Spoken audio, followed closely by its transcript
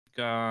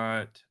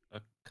got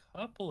a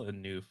couple of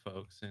new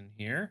folks in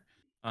here.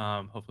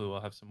 Hopefully,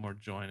 we'll have some more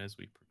join as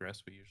we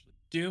progress. We usually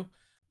do.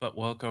 But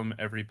welcome,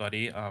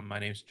 everybody. My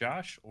name's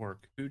Josh or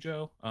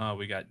Cujo.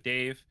 We got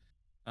Dave,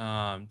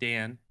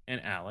 Dan,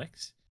 and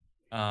Alex.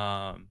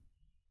 Um,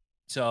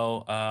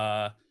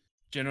 so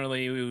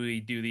generally we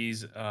do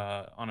these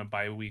on a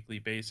bi-weekly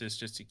basis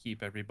just to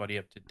keep everybody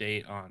up to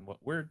date on what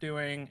we're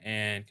doing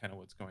and kind of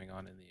what's going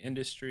on in the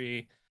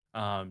industry,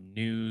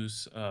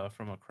 news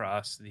from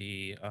across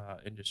the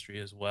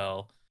industry as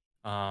well.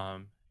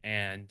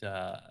 And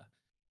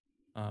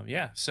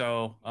yeah,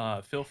 so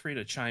feel free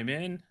to chime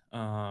in,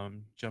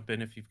 jump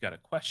in if you've got a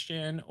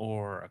question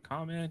or a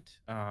comment.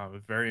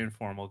 Very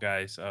informal,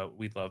 guys.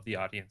 We love the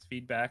audience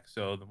feedback.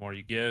 So the more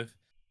you give,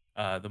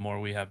 the more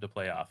we have to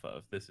play off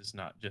of. This is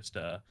not just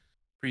a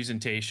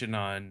presentation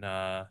on,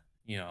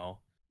 you know,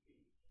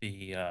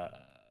 the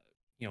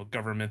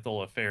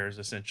governmental affairs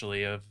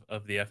essentially of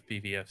the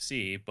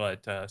FPVFC,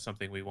 but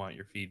something we want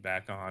your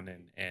feedback on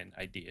and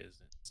ideas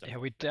and stuff Yeah,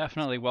 we like that. So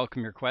definitely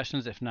welcome your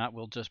questions. If not,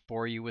 we'll just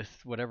bore you with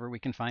whatever we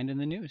can find in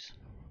the news.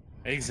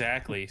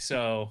 exactly.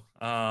 So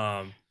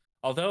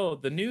although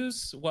the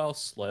news, while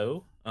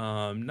slow,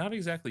 not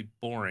exactly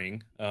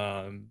boring,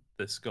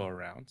 this go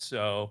around.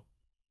 So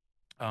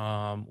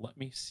let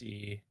me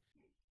see.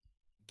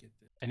 Get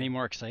this Any going.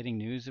 more exciting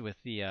news with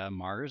the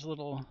Mars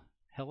little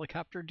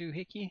helicopter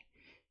doohickey?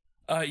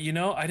 I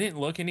didn't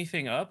look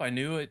anything up. I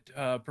knew it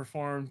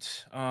performed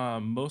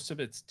most of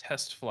its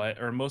test flight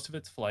or most of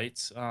its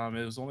flights.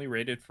 It was only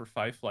rated for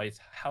 5 flights.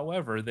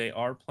 However, they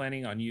are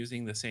planning on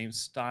using the same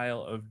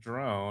style of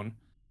drone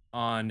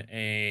on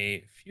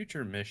a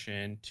future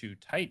mission to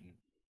Titan.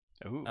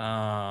 Ooh,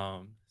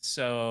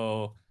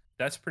 So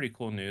that's pretty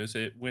cool news.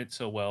 It went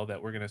so well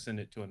that we're gonna send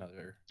it to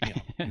another,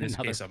 in this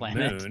another case, a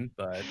planet. moon,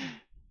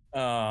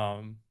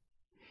 um,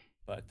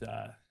 but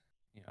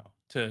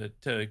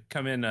to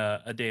come in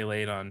a day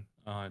late on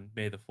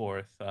May the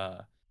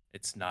 4th,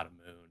 it's not a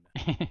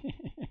moon.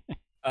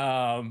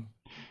 Um,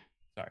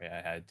 sorry,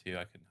 I had to.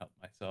 I couldn't help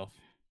myself.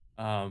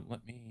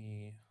 Let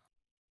me.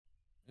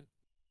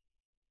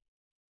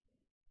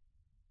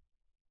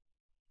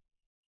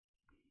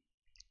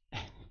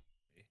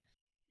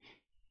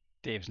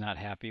 Dave's not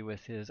happy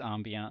with his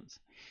ambiance.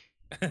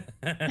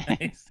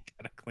 He's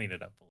gotta clean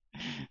it up a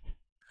little.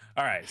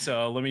 All right,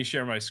 so let me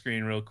share my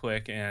screen real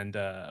quick, and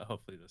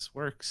hopefully this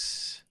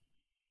works.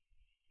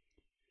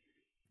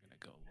 I'm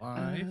gonna go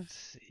live. Let's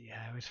see.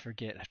 I always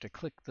forget. I have to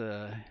click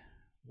the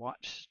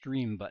watch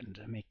stream button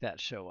to make that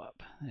show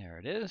up. There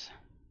it is.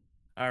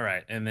 All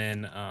right, and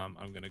then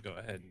I'm gonna go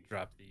ahead and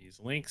drop these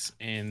links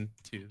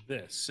into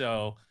this.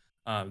 So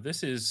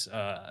this is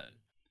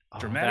Oh,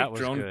 that dramatic was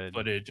drone good.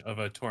 footage of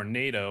a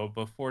tornado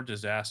before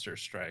disaster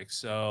strikes.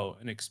 So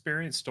an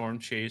experienced storm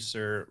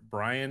chaser,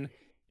 Brian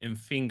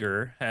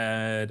Finger,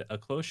 had a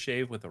close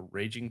shave with a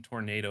raging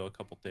tornado a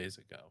couple days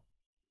ago.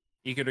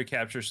 Eager to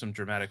capture some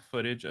dramatic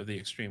footage of the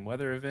extreme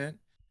weather event,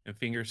 and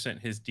Finger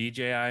sent his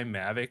DJI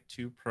Mavic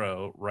 2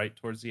 Pro right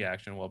towards the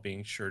action while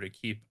being sure to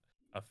keep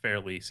a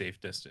fairly safe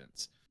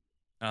distance.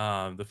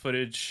 The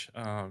footage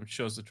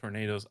shows the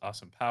tornado's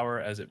awesome power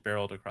as it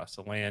barreled across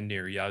the land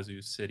near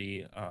Yazoo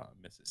City,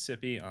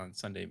 Mississippi on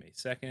Sunday, May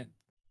 2nd,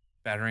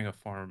 battering a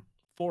farm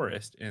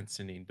forest and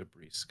sending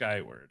debris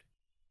skyward.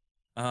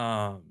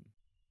 Um,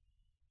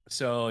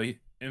 so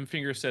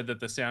Finger said that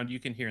the sound you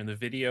can hear in the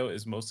video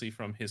is mostly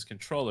from his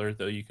controller,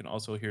 though you can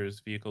also hear his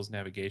vehicle's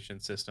navigation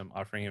system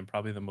offering him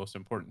probably the most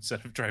important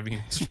set of driving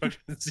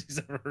instructions he's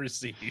ever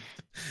received.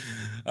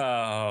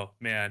 Oh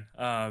man,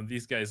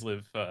 these guys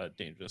live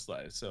dangerous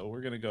lives. So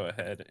we're gonna go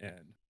ahead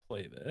and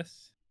play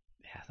this.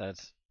 Yeah,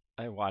 that's.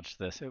 I watched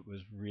this. It was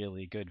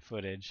really good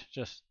footage.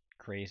 Just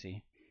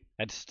crazy.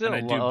 I'd And I still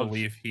do love.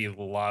 believe he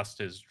lost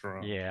his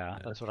drone Yeah,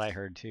 in that's what I this.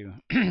 heard too.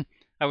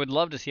 I would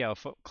love to see how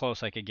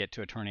close I could get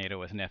to a tornado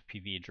with an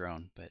FPV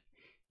drone, but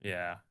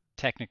Yeah.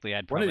 technically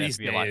I'd One of probably have to these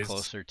be a lot days,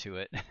 closer to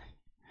it.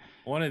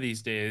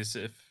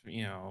 if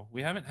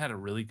we haven't had a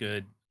really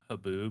good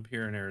haboob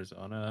here in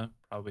Arizona,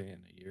 probably in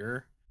a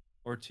year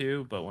or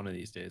two, but one of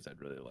these days I'd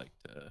really like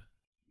to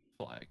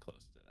fly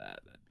close to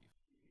that. That'd be,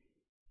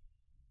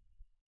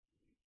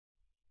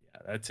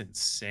 yeah, that's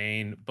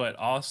insane. But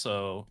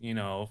also,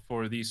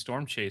 for these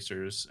storm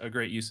chasers, a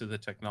great use of the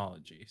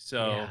technology.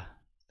 So, Yeah,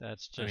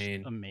 that's I just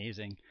mean,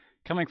 amazing.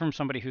 Coming from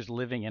somebody who's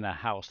living in a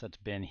house that's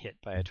been hit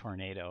by a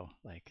tornado,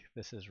 like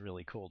this is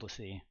really cool to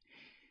see.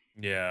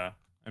 yeah,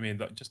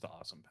 just the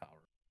awesome power.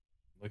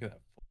 Look at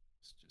that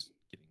forest just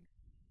getting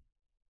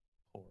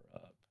tore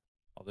up,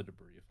 all the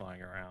debris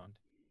flying around.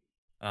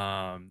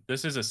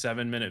 This is a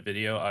 7-minute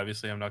video.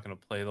 Obviously, I'm not going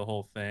to play the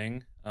whole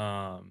thing.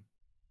 Well,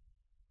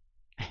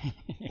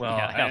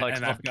 Yeah, Alex,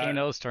 and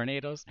volcanoes,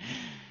 tornadoes.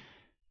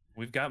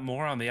 we've got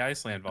more on the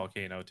Iceland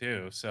volcano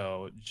too.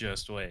 So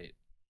just wait.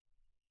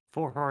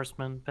 Four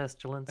Horsemen,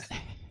 Pestilence.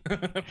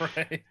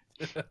 Right.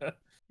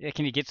 Yeah,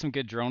 can you get some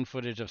good drone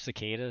footage of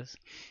cicadas?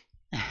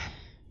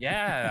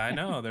 Yeah, I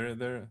know.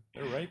 They're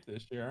right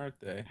this year, aren't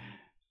they?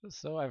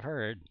 So I've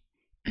heard.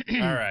 All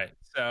right.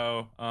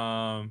 So,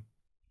 close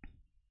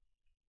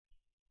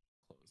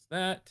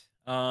that.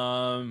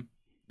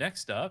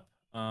 Next up,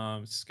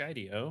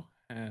 Skydio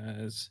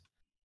has.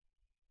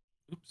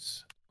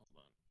 Oops.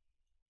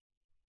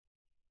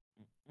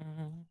 Hold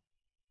on.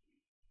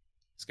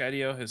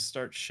 Skydio has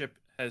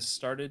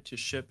started to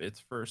ship its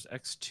first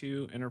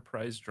X2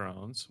 enterprise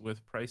drones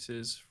with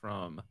prices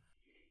from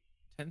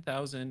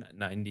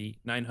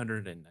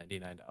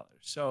 $10,999.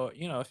 So,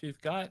 if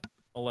you've got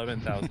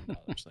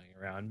 $11,000 laying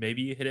around,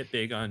 maybe you hit it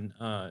big on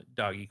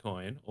Doggy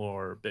Coin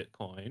or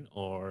Bitcoin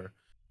or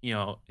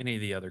any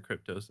of the other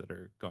cryptos that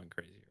are going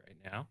crazy right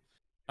now.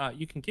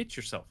 You can get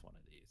yourself one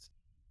of these.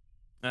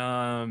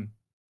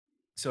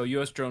 So,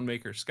 U.S. drone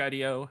maker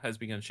Skydio has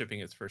begun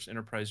shipping its first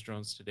enterprise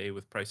drones today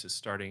with prices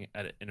starting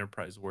at an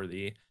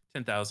enterprise-worthy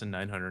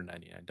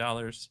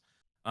 $10,999.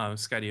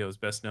 Skydio is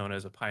best known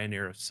as a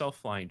pioneer of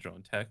self-flying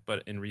drone tech,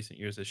 but in recent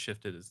years has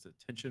shifted its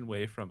attention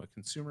away from a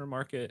consumer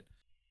market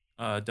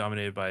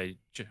dominated by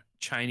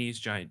Chinese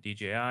giant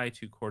DJI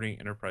to courting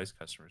enterprise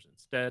customers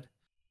instead.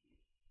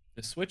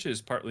 The switch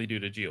is partly due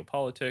to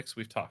geopolitics.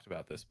 We've talked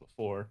about this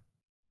before,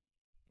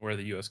 where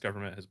the U.S.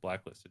 government has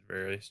blacklisted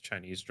various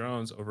Chinese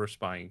drones over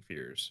spying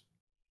fears.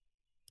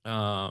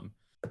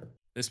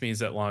 This means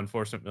that law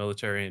enforcement,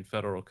 military, and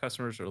federal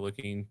customers are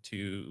looking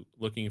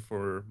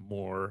for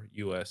more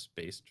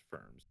U.S.-based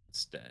firms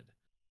instead.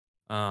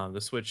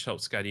 The switch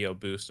helps Skydio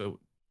boost to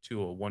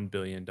a $1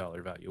 billion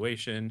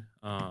valuation,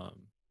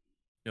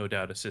 no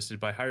doubt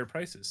assisted by higher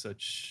prices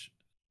such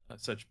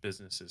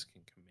businesses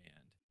can command.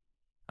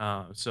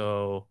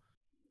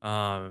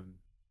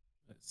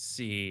 Let's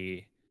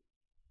see.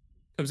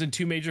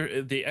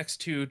 The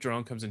X2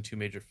 drone comes in two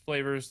major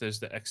flavors. There's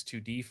the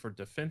X2D for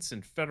defense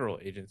and federal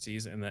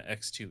agencies, and the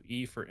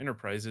X2E for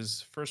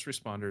enterprises, first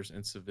responders,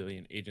 and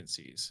civilian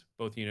agencies.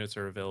 Both units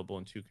are available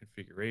in two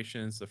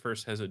configurations. The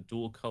first has a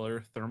dual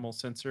color thermal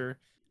sensor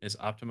and is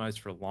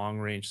optimized for long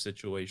range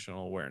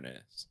situational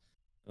awareness.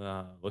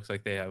 Looks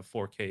like they have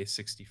 4K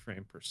 60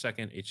 frame per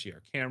second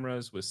HDR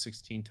cameras with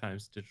 16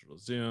 times digital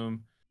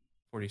zoom,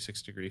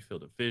 46-degree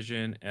field of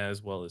vision,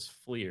 as well as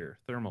FLIR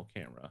thermal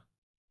camera.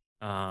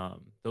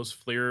 Those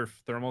FLIR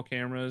thermal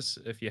cameras,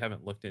 if you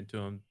haven't looked into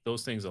them,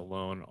 those things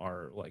alone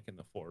are like in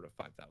the $4,000 to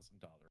 $5,000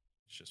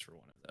 just for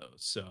one of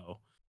those. So,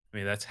 I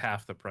mean, that's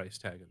half the price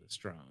tag of this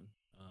drone,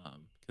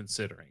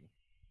 considering.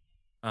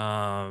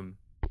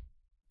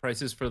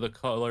 Prices for the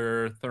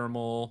color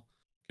thermal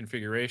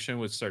configuration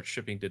would start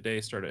shipping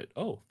today. Start at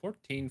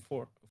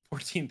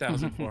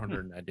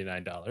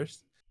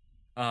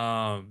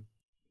 $14,499.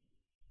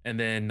 And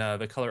then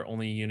the color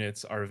only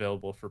units are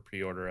available for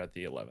pre-order at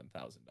the $11,000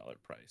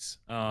 price.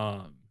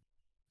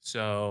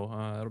 So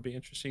it'll be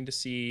interesting to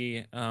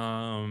see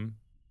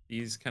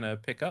these kind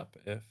of pick up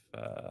if.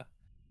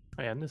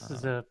 And this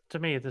is to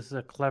me, this is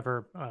a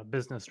clever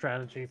business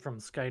strategy from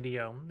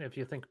Skydio. If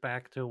you think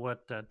back to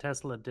what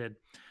Tesla did,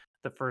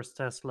 the first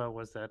Tesla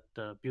was that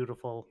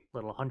beautiful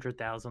little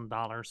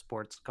 $100,000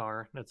 sports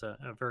car. That's a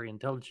very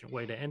intelligent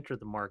way to enter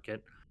the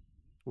market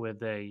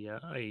with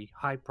a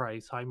high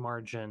price, high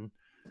margin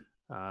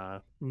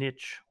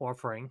niche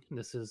offering.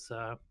 This is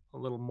a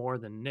little more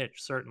than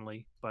niche,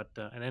 certainly, but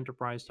an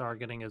enterprise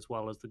targeting as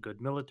well as the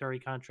good military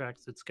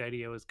contracts that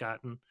Skydio has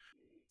gotten.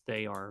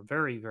 They are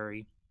very,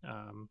 very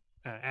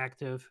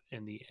active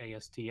in the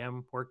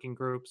ASTM working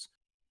groups.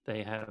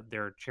 They have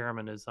their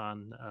chairman is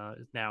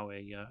now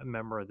a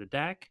member of the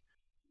DAC.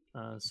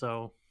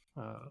 So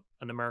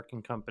an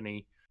American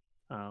company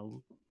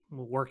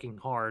working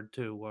hard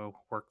to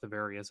work the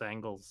various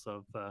angles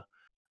of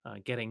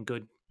getting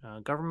good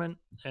government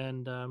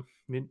and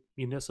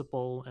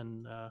municipal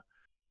and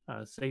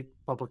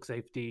public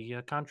safety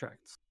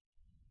contracts.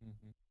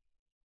 Mm-hmm.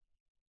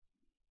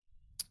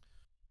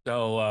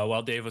 So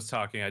while Dave was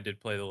talking, I did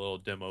play the little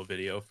demo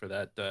video for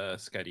that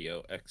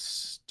Skydio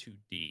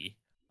X2D,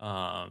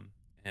 and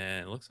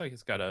it looks like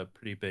it's got a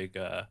pretty big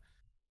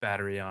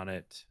battery on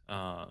it.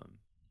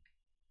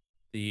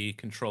 The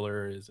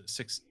controller is a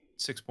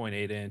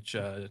 6.8 inch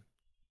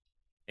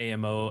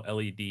AMO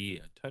LED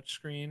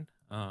touchscreen,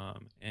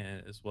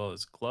 and as well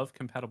as glove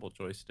compatible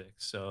joysticks.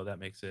 So that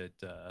makes it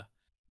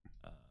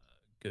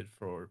good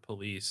for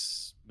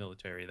police,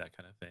 military, that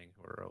kind of thing,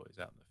 who are always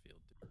out in the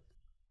field doing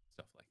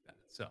stuff like that.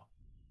 So,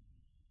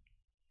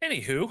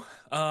 anywho,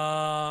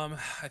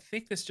 I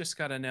think this just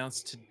got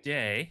announced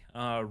today.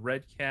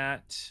 Red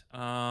Cat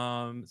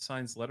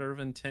signs letter of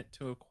intent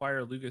to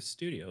acquire Lugus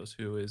Studios,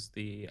 who is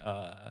the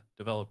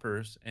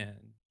developers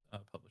and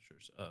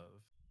publishers of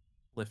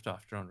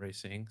Liftoff drone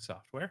racing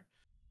software.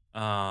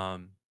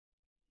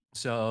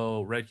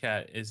 So Red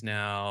Cat is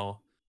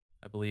now,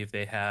 I believe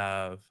they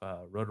have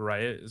Rotor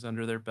Riot is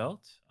under their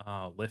belt.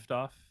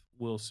 Liftoff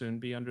will soon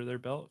be under their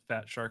belt.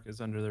 Fat Shark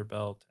is under their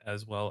belt,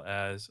 as well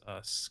as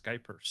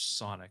Skyper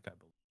Sonic, I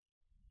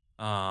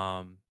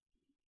believe.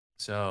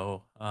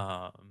 So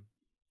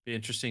be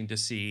interesting to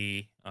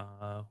see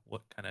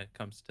what kind of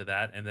comes to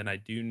that. And then I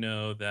do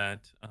know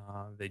that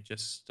they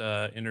just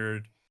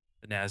entered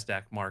the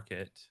NASDAQ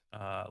market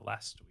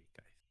last week,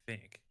 I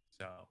think.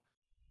 So,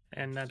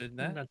 and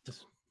that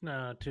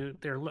to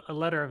their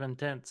letter of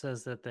intent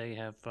says that they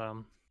have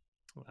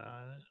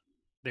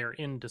they're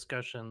in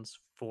discussions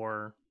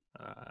for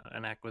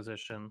an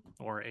acquisition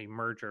or a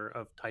merger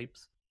of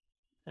types,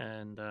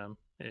 and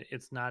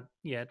it's not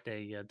yet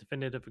a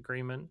definitive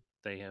agreement.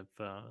 They have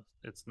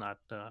it's not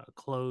a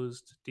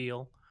closed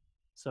deal,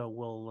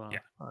 so Yeah.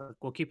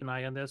 we'll keep an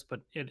eye on this.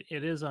 But it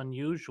is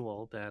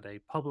unusual that a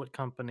public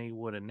company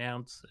would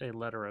announce a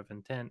letter of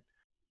intent.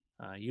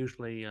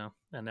 Usually, an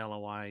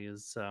LOI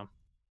is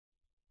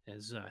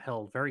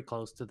held very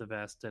close to the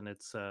vest, and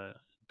it's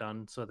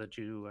done so that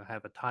you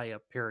have a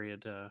tie-up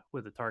period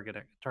with the target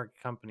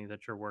company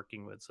that you're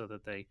working with, so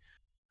that they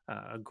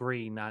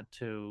agree not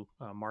to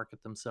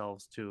market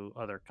themselves to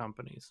other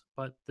companies.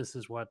 But this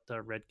is what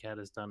Red Cat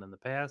has done in the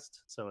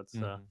past, so it's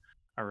Mhm.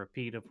 a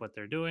repeat of what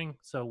they're doing.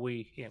 So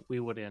we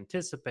would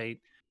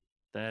anticipate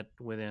that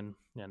within,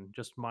 and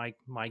just my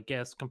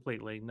guess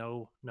completely,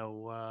 no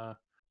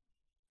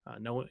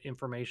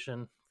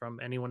information from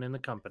anyone in the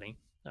company.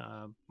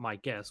 My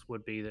guess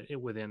would be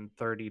that within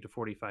 30 to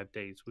 45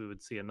 days, we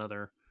would see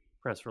another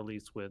press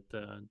release with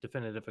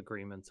definitive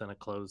agreements and a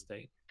close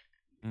date.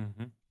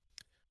 Mhm.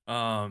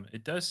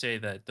 It does say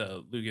that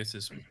Lucas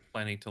is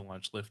planning to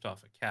launch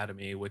Liftoff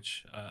Academy,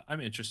 which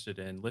I'm interested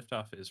in.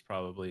 Liftoff is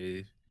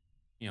probably,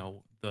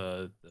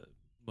 the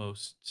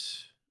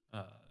most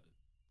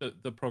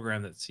the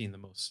program that's seen the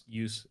most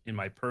use in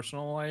my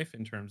personal life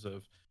in terms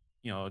of,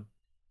 you know,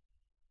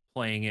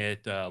 playing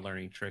it,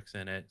 learning tricks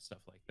in it, stuff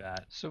like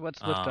that. So what's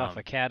Liftoff Um,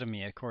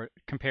 Academy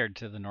compared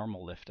to the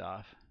normal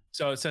Liftoff?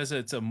 So it says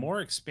it's a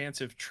more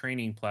expansive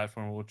training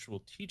platform which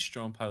will teach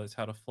drone pilots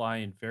how to fly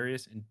in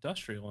various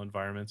industrial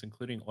environments,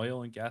 including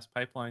oil and gas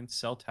pipelines,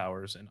 cell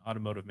towers, and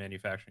automotive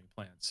manufacturing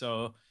plants.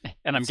 So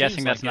And I'm it guessing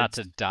seems that's like not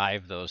it's to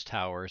dive those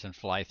towers and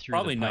fly through the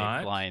probably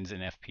not. pipelines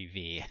in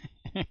FPV.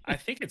 I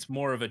think it's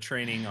more of a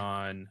training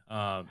on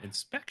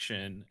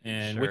inspection,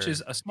 and which Sure.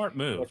 is a smart Like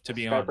move, the to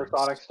be Skypersonic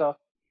honest. stuff.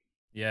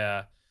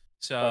 Yeah.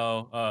 But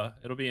So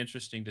it'll be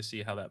interesting to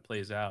see how that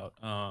plays out.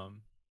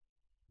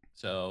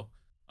 So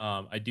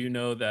I do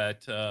know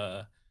that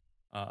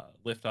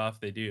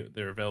Liftoff,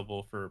 they're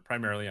available for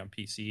primarily on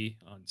PC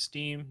on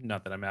Steam.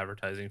 Not that I'm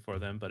advertising for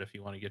them, but if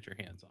you want to get your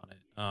hands on it,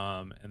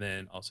 and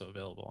then also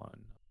available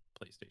on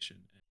PlayStation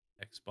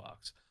and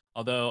Xbox.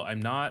 Although I'm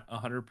not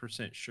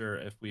 100% sure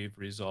if we've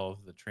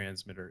resolved the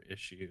transmitter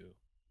issue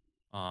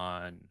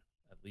on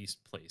at least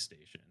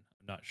PlayStation.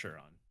 I'm not sure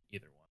on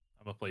either one.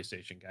 I'm a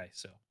PlayStation guy,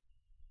 so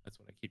that's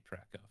what I keep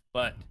track of.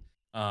 But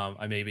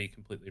I may be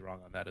completely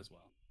wrong on that as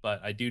well.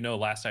 But I do know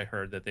last I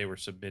heard that they were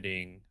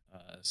submitting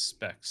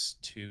specs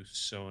to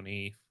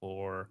Sony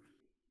for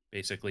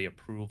basically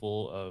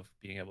approval of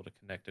being able to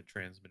connect a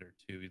transmitter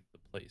to the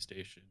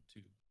PlayStation to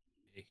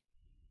a.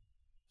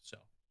 So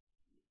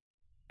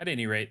at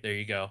any rate, there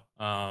you go.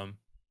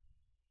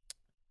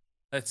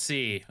 Let's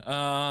see.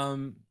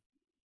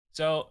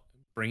 So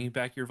bringing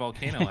back your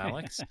volcano,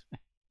 Alex.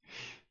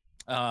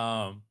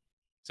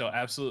 So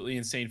absolutely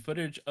insane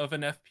footage of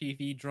an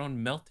FPV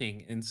drone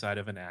melting inside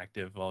of an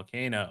active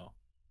volcano.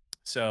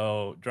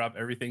 So drop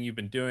everything you've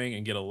been doing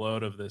and get a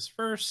load of this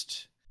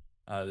first.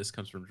 This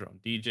comes from Drone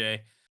DJ.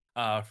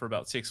 For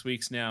about 6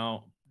 weeks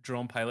now,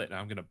 drone pilot, and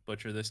I'm going to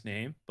butcher this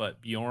name,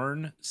 but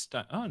Bjorn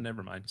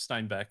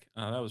Steinbeck,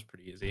 that was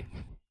pretty easy,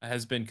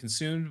 has been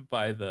consumed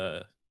by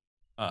the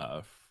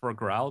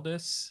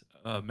Fagradalsnes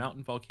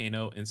mountain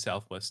volcano in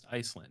southwest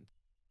Iceland.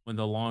 When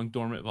the long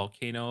dormant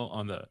volcano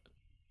on the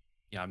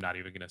I'm not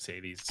even gonna say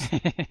these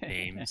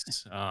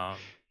names.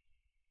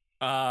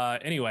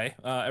 Anyway,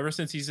 ever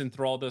since he's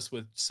enthralled us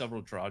with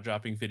several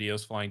jaw-dropping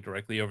videos flying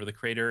directly over the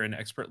crater and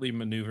expertly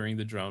maneuvering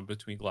the drone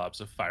between globs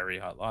of fiery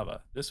hot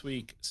lava. This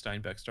week,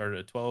 Steinbeck started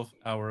a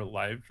 12-hour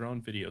live drone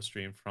video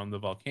stream from the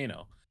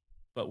volcano.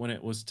 But when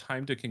it was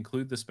time to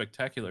conclude the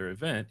spectacular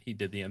event, he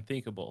did the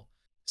unthinkable.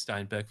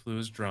 Steinbeck flew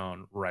his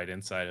drone right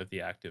inside of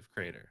the active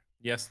crater.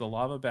 Yes, the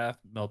lava bath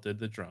melted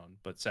the drone,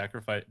 but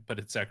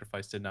its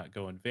sacrifice did not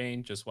go in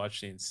vain. Just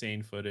watch the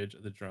insane footage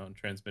of the drone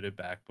transmitted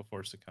back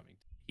before succumbing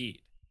to the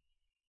heat.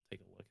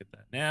 Take a look at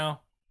that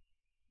now.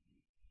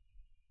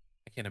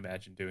 I can't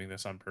imagine doing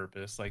this on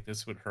purpose. Like,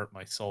 this would hurt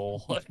my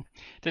soul.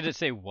 Did it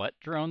say what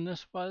drone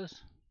this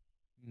was?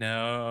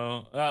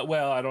 No.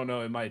 Well, I don't know.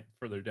 It might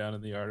further down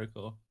in the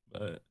article,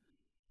 but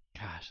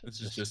Gosh,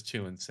 this is just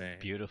too insane.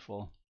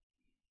 beautiful.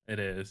 It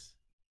is.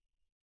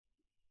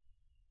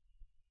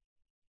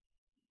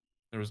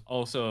 There was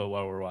also,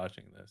 while we're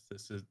watching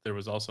this, there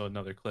was also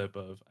another clip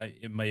of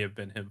it may have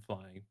been him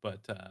flying,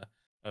 but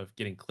of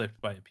getting clipped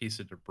by a piece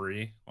of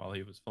debris while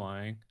he was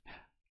flying.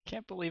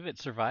 Can't believe it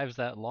survives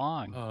that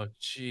long. Oh,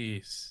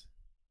 jeez,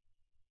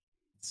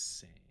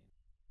 insane!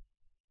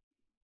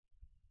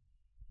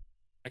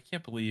 I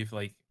can't believe,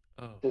 like,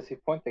 oh, does he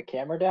point the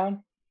camera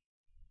down?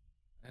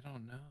 I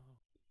don't know.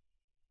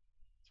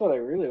 That's what I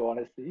really want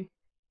to see.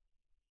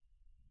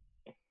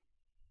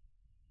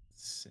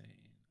 Insane.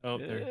 Oh,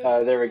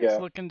 there. There we It's go.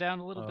 looking down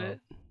a little bit.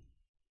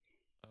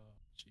 Oh,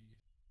 gee.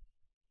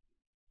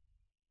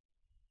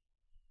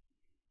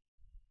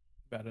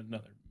 About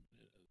another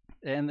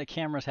minute. And the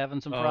camera's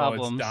having some Oh,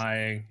 problems. it's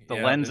dying. The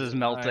Yeah, lens it's is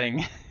melting.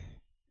 dying.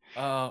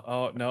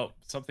 Oh no,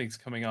 something's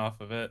coming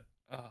off of it.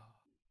 Oh.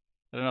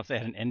 I don't know if they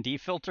had an ND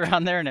filter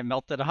on there and it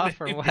melted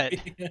off or what.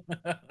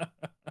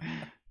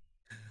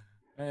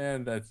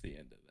 And that's the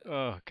end of it.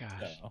 Oh gosh.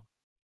 So,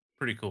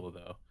 pretty cool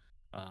though.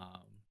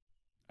 Um,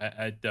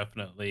 I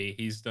definitely,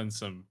 he's done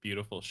some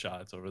beautiful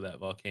shots over that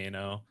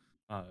volcano.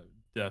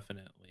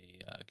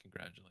 Definitely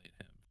congratulate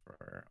him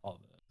for all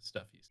the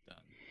stuff he's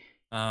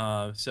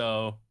done.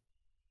 So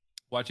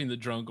watching the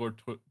drone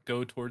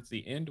go towards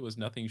the end was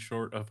nothing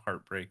short of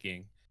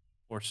heartbreaking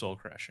or soul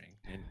crushing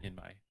in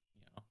my,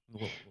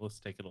 let's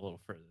take it a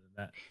little further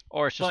than that.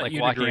 Or it's just But like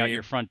you'd walking out agree.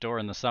 your front door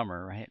in the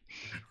summer, right?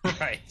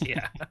 Right,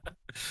 yeah.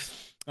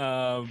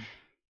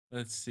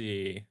 Let's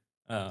see.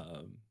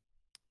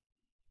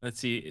 Let's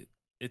see.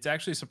 It's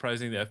actually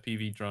surprising the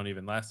FPV drone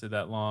even lasted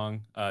that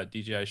long.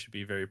 DJI should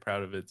be very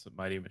proud of its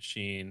mighty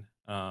machine.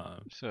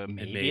 So and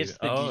maybe it's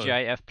the DJI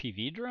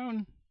FPV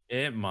drone?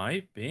 It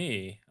might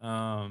be.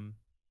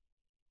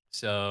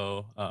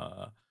 So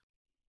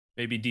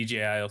maybe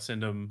DJI will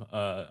send him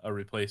a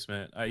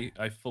replacement.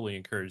 I fully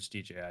encourage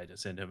DJI to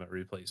send him a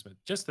replacement.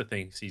 Just the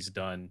things he's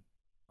done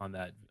on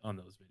those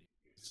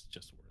videos, it's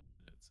just worth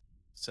it.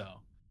 So,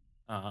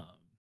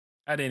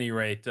 at any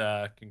rate,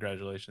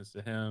 congratulations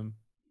to him.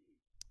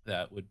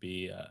 That would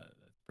be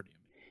pretty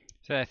amazing.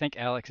 So I think,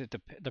 Alex,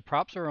 the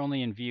props are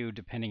only in view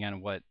depending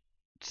on what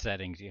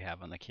settings you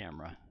have on the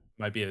camera.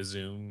 Might be a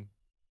zoom,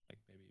 like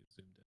maybe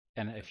zoomed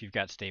in. And if you've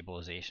got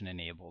stabilization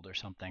enabled or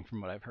something,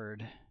 from what I've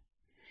heard.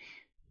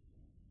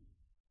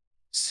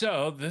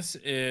 So this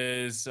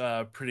is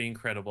pretty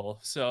incredible.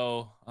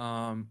 So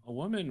a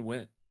woman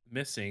went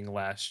missing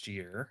last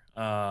year.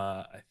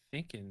 I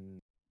think in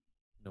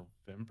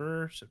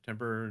November.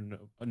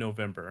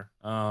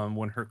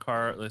 When her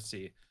car, let's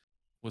see,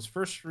 was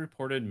first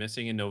reported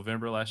missing in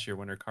November last year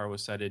when her car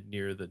was sighted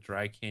near the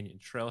Dry Canyon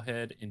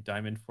Trailhead in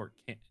Diamond Fork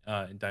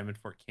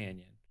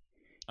Canyon.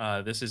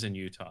 This is in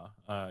Utah.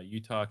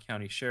 Utah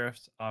County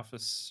Sheriff's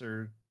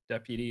Officer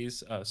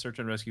deputies, search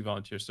and rescue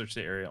volunteers searched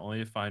the area only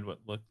to find what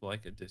looked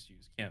like a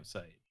disused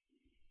campsite.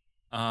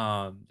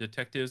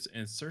 Detectives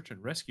and search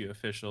and rescue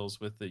officials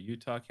with the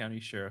Utah County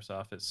Sheriff's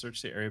Office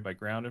searched the area by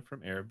ground and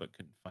from air, but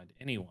couldn't find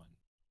anyone.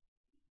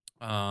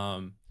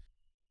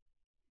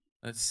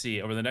 Let's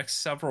see. Over the next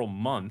several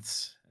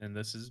months, and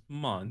this is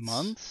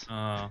months.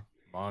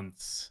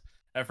 Months.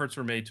 Efforts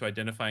were made to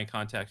identify and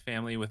contact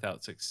family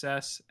without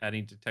success.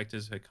 Adding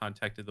detectives had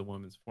contacted the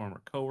woman's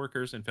former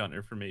coworkers and found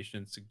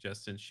information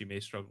suggesting she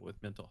may struggle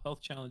with mental health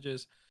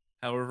challenges.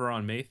 However,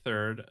 on May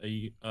 3rd,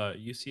 a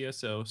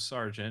UCSO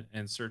sergeant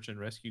and search and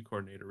rescue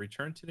coordinator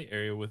returned to the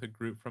area with a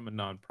group from a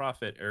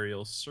nonprofit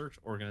aerial search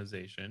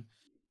organization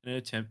in an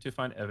attempt to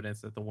find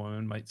evidence that the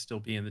woman might still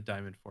be in the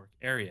Diamond Fork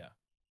area.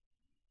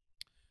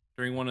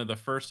 During one of the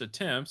first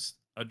attempts,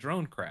 a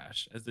drone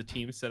crashed. As the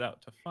team set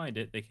out to find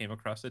it, they came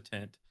across a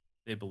tent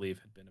they believe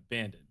had been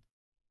abandoned.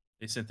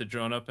 They sent the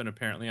drone up, and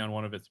apparently on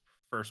one of its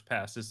first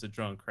passes, the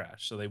drone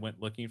crashed. So they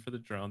went looking for the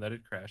drone that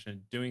had crashed,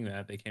 and doing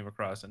that, they came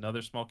across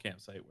another small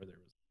campsite where there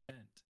was a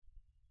tent.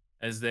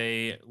 As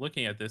they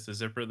looking at this, the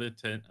zipper of the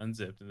tent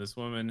unzipped, and this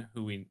woman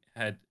who we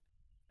had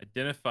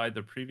identified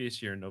the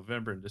previous year in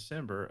November and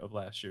December of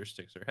last year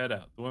sticks her head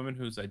out. The woman,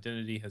 whose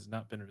identity has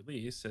not been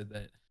released, said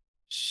that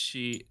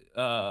she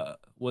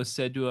was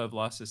said to have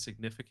lost a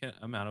significant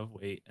amount of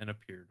weight and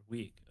appeared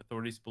weak.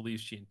 Authorities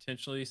believe she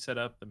intentionally set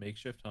up the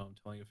makeshift home,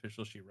 telling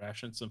officials she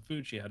rationed some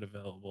food she had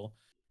available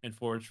and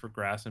foraged for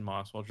grass and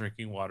moss while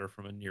drinking water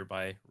from a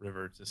nearby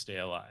river to stay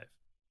alive.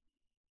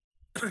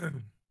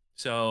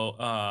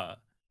 So,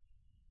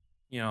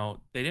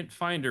 they didn't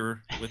find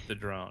her with the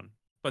drone,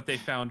 but they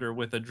found her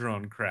with a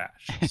drone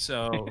crash.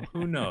 So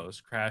who knows?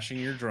 Crashing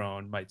your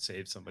drone might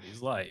save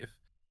somebody's life.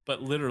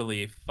 But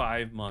literally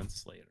 5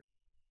 months later.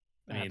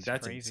 I mean,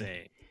 that's crazy.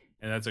 insane.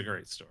 And that's a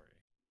great story.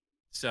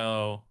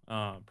 So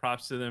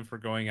props to them for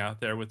going out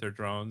there with their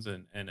drones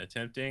and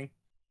attempting.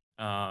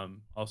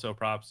 Also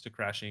props to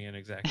crashing in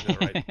exactly the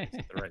right place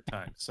at the right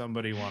time.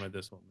 Somebody wanted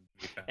this woman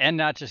to be found. And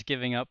not just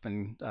giving up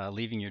and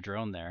leaving your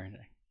drone there,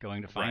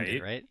 going to find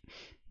it, right?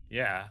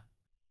 Yeah.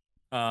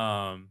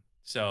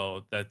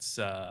 So that's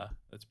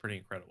pretty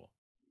incredible.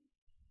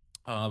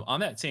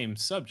 On that same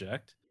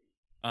subject,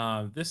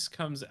 this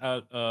comes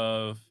out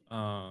of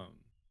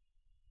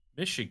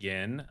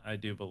Michigan, I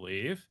do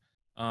believe.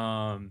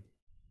 A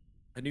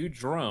new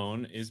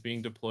drone is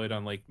being deployed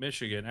on Lake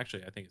Michigan.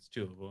 Actually, I think it's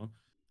two of them.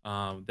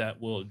 That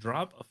will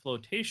drop a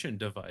flotation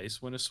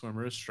device when a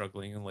swimmer is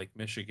struggling in Lake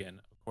Michigan,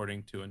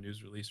 according to a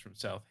news release from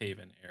South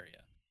Haven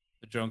area.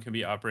 The drone can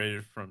be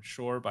operated from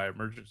shore by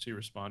emergency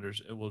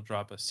responders. It will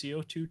drop a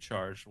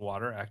CO2-charged,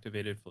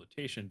 water-activated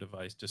flotation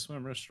device to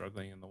swimmers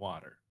struggling in the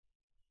water.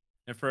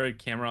 Infrared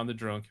camera on the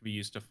drone can be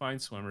used to find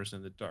swimmers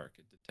in the dark.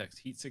 It detects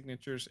heat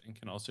signatures and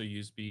can also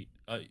be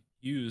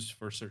used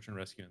for search and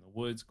rescue in the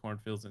woods,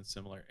 cornfields, and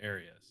similar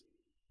areas.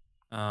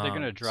 They're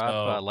going to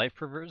drop life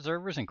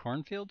preservers in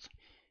cornfields?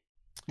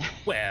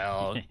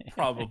 Well,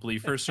 probably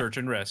for search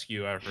and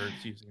rescue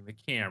efforts using the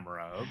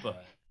camera,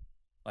 but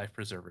life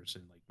preservers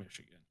in Lake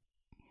Michigan.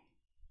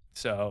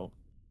 So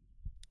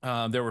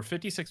There were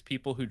 56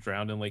 people who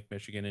drowned in Lake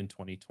Michigan in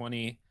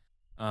 2020.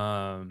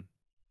 Um,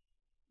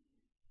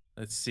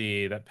 let's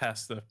see, that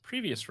passed the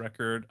previous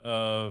record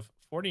of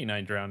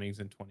 49 drownings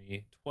in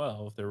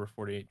 2012. There were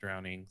 48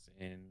 drownings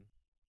in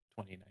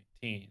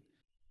 2019.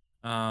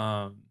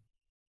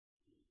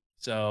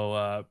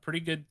 Pretty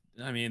good.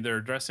 I mean, they're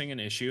addressing an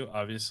issue,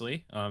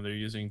 obviously. They're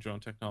using drone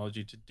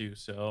technology to do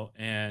so,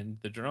 and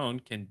the drone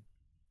can,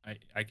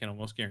 I can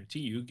almost guarantee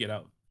you, get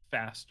out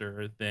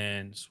faster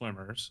than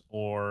swimmers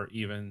or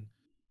even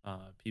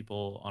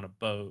people on a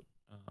boat,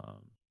 um,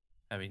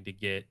 having to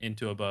get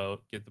into a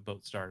boat, get the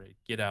boat started,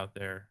 get out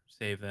there,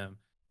 save them.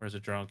 Whereas a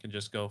drone can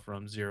just go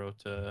from zero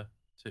to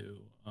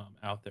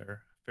out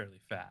there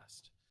fairly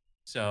fast.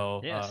 So,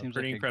 Yeah, it seems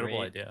pretty like a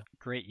incredible idea.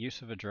 great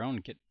use of a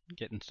drone,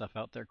 getting stuff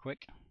out there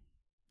quick.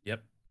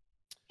 Yep.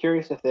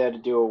 Curious if they had to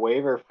do a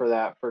waiver for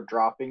that for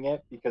dropping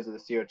it because of the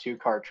CO2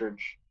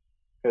 cartridge.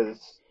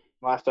 Because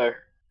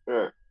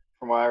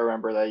from what I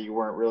remember, that you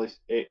weren't really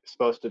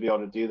supposed to be able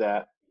to do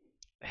that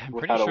I'm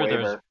pretty without a sure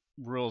there's waiver.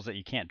 rules that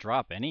you can't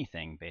drop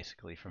anything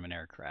basically from an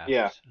aircraft.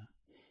 Yeah.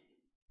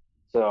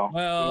 So they must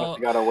Well,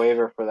 have got a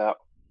waiver for that.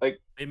 Like,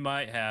 they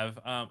might have.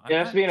 it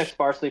has to be in a not sh-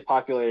 sparsely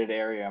populated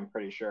area. I'm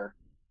pretty sure.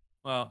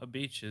 Well, a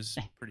beach is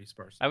pretty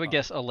sparse. I would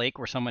guess a lake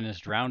where someone is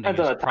drowning Depends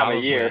on is the time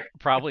of year.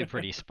 probably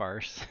pretty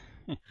sparse.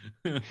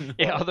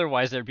 Yeah,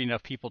 otherwise there'd be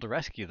enough people to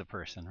rescue the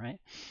person, right?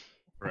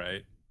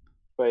 Right.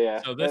 But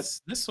yeah, So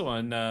this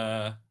one.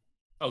 Oh,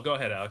 go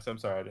ahead, Alex. I'm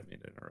sorry, I didn't mean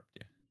to interrupt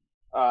you.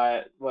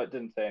 what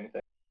didn't say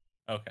anything.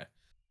 Okay.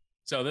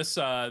 So this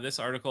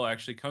article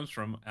actually comes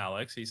from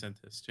Alex. He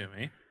sent this to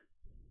me.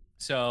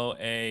 So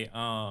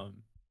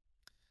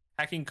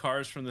hacking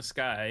cars from the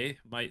sky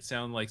might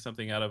sound like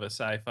something out of a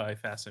sci-fi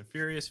Fast and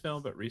Furious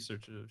film, but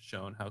researchers have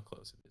shown how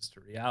close it is to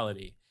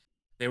reality.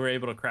 They were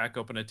able to crack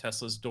open a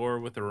Tesla's door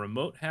with a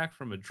remote hack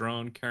from a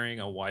drone carrying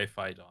a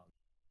Wi-Fi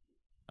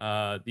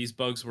dongle. These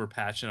bugs were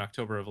patched in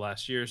October of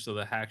last year, so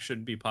the hack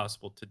shouldn't be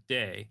possible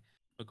today,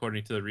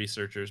 according to the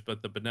researchers.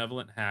 But the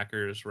benevolent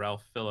hackers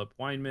Ralph Philip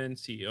Weinman,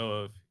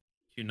 CEO of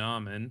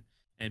Qnamen,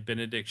 and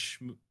Benedict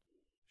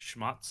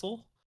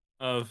Schmatzel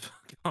of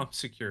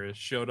ComSecurus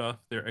showed off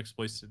their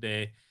exploits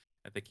today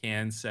at the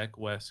CanSec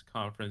West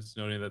conference,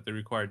 noting that they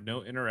required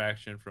no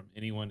interaction from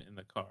anyone in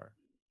the car.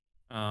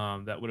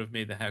 That would have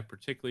made the hack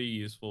particularly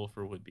useful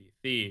for would-be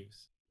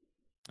thieves.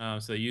 So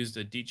they used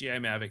a DJI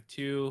Mavic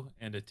 2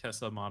 and a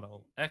Tesla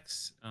Model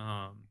X.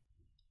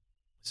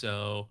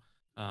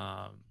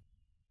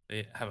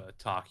 They have a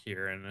talk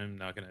here, and I'm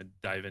not going to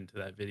dive into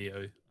that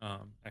video.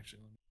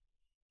 Actually,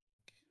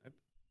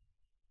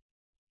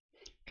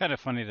 Kind of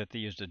funny that they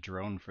used a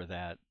drone for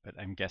that, but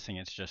I'm guessing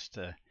it's just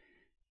to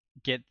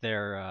get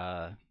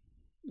their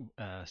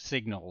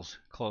signals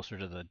closer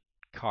to the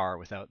car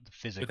without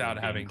physically being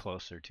having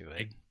closer to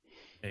it.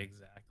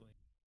 Exactly.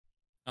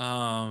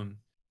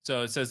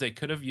 So it says they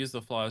could have used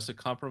the flaws to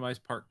compromise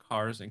parked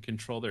cars and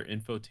control their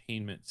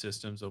infotainment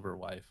systems over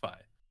Wi-Fi.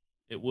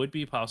 It would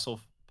be possible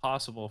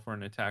for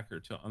an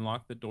attacker to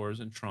unlock the doors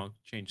and trunk,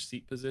 change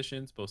seat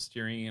positions, both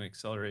steering and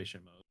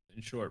acceleration modes.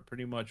 In short,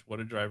 pretty much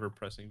what a driver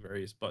pressing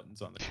various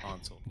buttons on the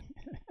console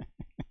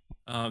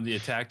can. The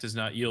attack does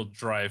not yield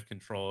drive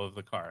control of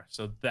the car,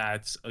 so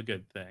that's a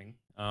good thing.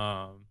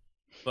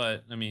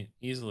 But I mean,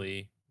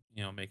 easily,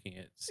 making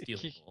it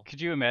stealable.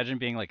 Could you imagine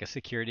being like a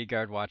security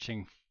guard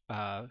watching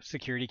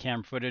security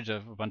cam footage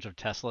of a bunch of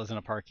Teslas in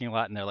a parking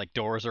lot, and their like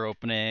doors are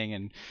opening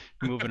and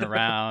moving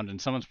around, and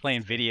someone's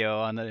playing video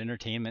on the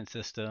entertainment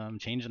system,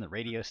 changing the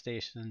radio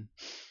station?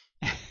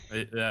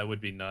 That would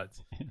be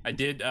nuts. I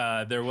did.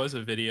 There was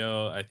a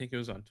video. I think it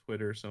was on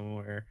Twitter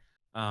somewhere.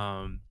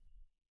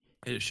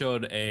 It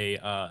showed a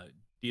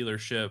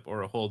dealership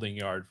or a holding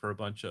yard for a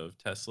bunch of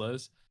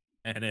Teslas,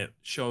 and it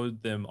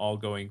showed them all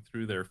going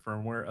through their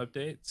firmware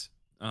updates.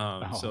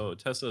 So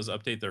Teslas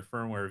update their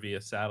firmware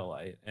via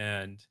satellite,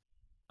 and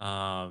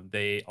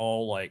they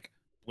all like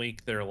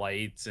blink their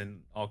lights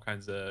and all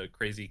kinds of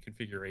crazy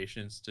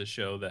configurations to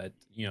show that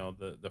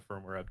the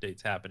firmware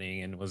update's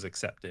happening and was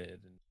accepted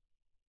and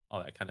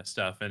all that kind of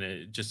stuff. And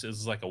it just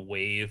is like a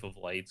wave of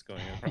lights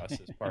going across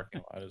this parking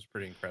lot. It was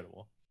pretty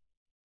incredible.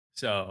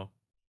 So,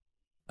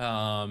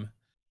 and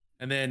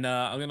then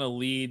I'm gonna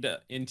lead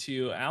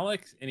into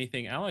Alex.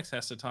 Anything Alex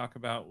has to talk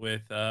about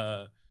with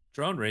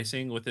drone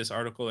racing with this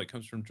article that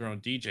comes from Drone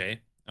DJ,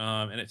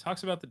 and it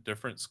talks about the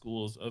different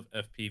schools of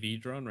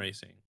FPV drone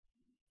racing.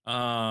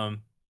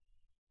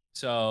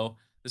 So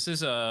this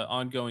is a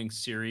ongoing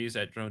series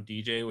at Drone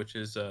DJ, which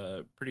is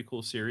a pretty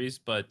cool series,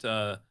 but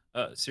a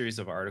series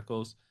of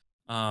articles.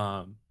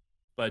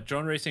 But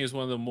drone racing is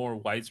one of the more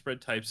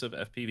widespread types of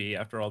FPV.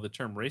 After all, the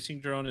term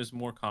racing drone is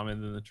more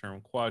common than the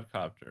term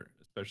quadcopter,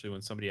 especially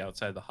when somebody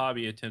outside the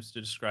hobby attempts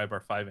to describe our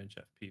 5-inch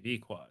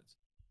FPV quads.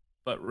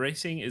 But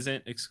racing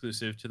isn't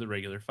exclusive to the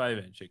regular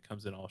 5-inch. It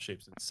comes in all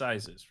shapes and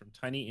sizes, from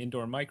tiny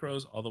indoor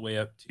micros all the way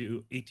up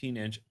to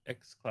 18-inch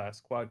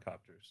X-class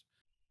quadcopters.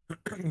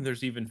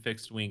 There's even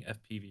fixed-wing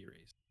FPV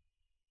racing.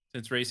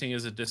 Since racing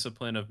is a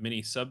discipline of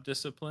many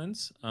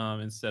sub-disciplines,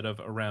 instead of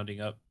rounding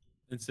up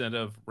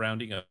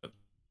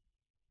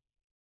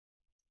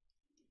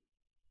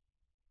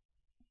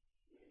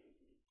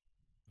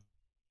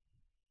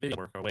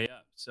work our way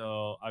up.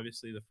 So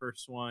obviously the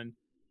first one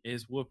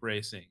is whoop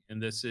racing,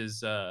 and this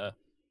is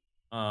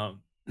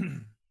um,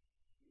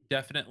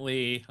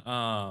 definitely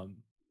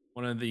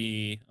one of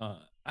the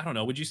I don't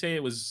know. Would you say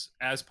it was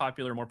as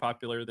popular, more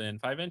popular than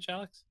 5-inch,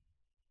 Alex?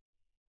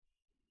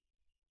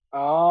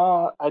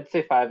 I'd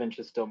say 5-inch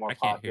is still more I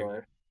can't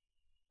hear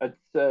you.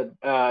 popular.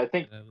 I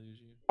think Did I lose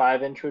you?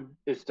 5-inch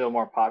is still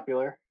more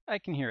popular. I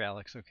can hear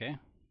Alex okay.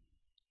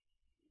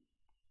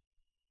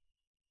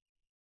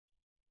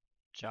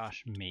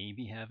 Josh may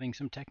be having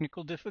some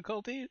technical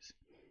difficulties.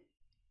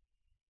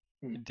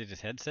 Did his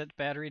headset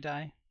battery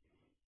die?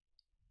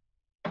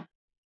 You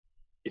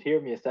could hear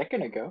me a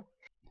second ago,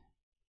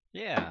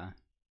 Yeah.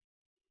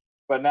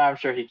 but now I'm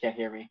sure he can't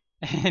hear me.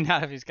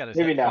 Not if he's got his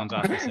Maybe now. headphones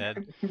off his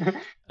head.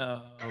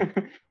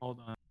 Hold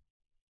on.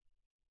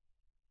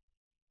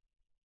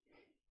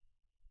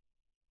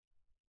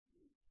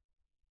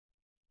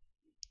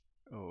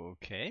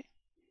 Okay.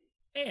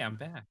 Hey, I'm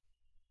back.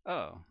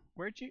 Oh,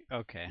 where'd you?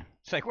 Okay.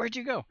 It's like, where'd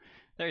you go?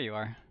 There you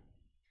are.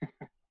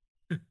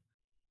 Can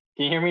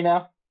you hear me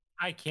now?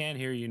 I can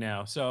hear you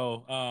now.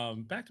 So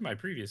back to my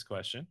previous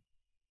question.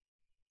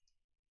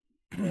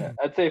 Yeah,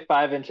 I'd say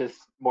 5-inch is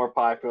more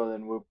popular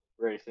than whoop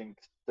racing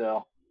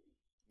still.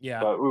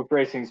 Yeah. But whoop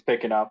racing's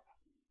picking up.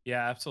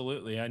 Yeah,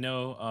 absolutely. I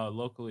know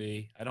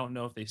locally, I don't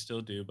know if they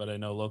still do, but I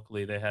know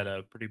locally they had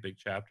a pretty big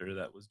chapter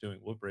that was doing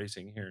whoop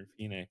racing here in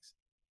Phoenix.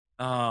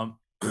 And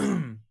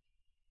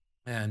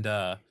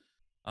I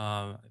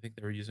think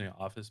they were using an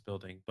office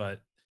building,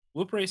 but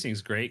whoop racing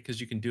is great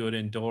because you can do it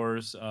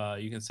indoors.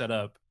 You can set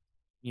up,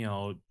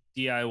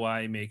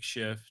 DIY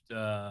makeshift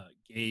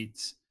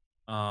gates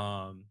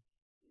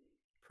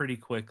pretty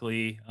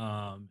quickly,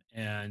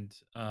 and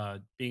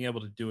being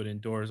able to do it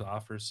indoors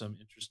offers some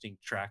interesting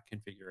track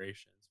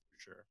configurations for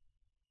sure.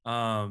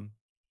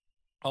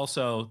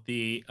 Also,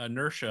 the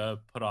inertia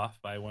put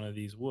off by one of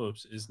these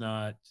whoops is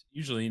not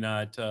usually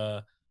not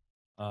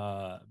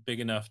big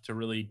enough to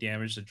really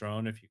damage the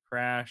drone if you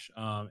crash.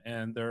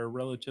 And they're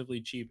relatively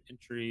cheap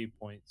entry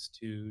points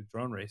to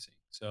drone racing,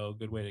 so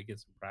good way to get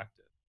some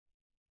practice.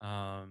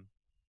 Then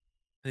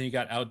you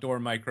got outdoor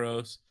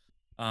micros,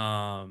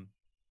 and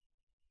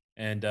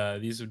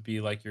these would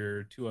be like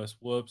your 2S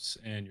whoops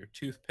and your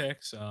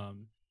toothpicks.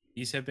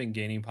 These have been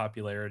gaining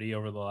popularity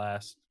over the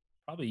last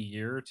probably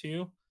year or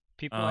two.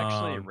 People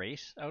actually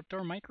race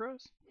outdoor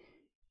micros?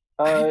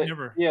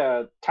 Never.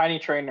 Yeah, Tiny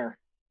Trainer.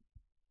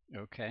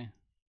 Okay.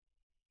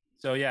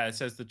 So yeah, it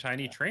says the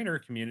Tiny Trainer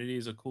community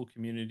is a cool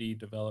community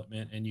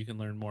development, and you can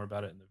learn more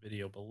about it in the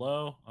video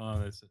below.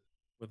 It's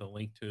with a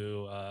link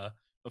to,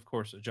 of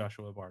course, a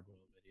Joshua Bardwell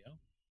video.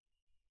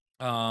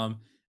 And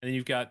then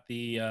you've got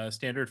the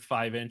standard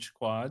 5-inch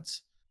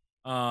quads,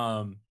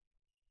 and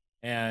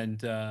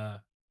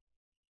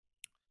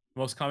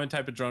most common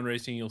type of drone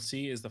racing you'll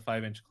see is the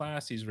 5-inch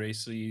class. These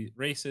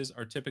races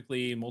are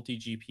typically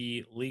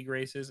multi-GP league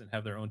races and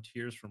have their own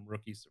tiers from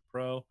rookies to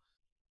pro.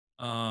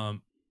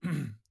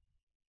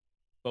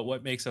 But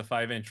what makes a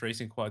 5-inch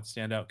racing quad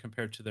stand out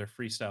compared to their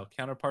freestyle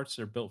counterparts?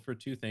 They're built for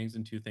two things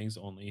and two things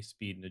only: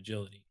 speed and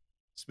agility.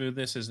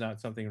 Smoothness is not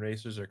something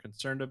racers are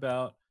concerned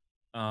about,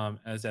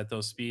 as at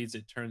those speeds,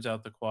 it turns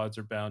out the quads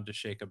are bound to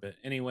shake a bit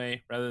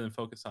anyway. Rather than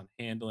focus on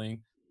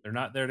handling, they're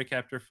not there to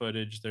capture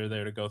footage. They're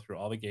there to go through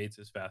all the gates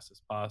as fast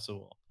as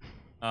possible.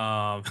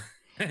 And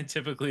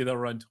typically, they'll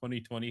run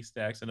 2020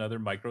 stacks and other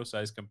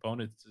micro-sized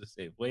components to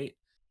save weight,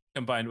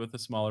 combined with a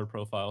smaller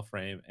profile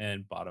frame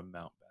and bottom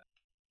mount back.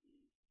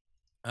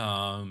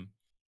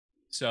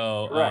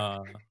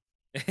 So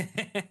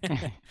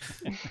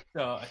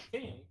so I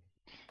think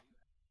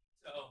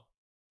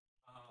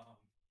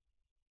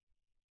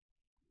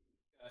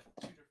got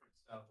two different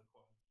styles of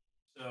quads.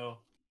 So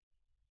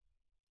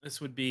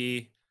this would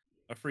be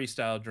a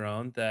freestyle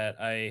drone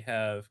that I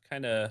have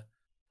kind of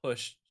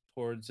pushed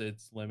towards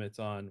its limits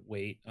on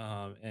weight,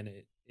 and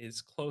it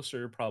is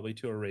closer probably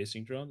to a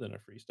racing drone than a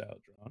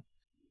freestyle drone.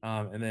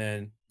 And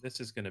then this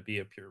is going to be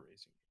a pure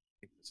racing drone. I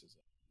think this is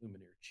a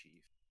Lumineer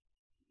Chief.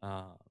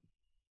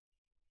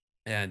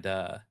 And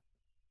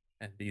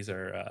these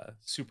are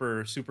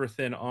super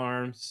thin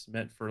arms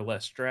meant for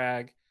less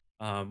drag,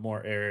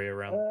 more area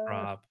around the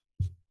prop.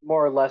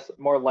 More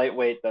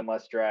lightweight than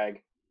less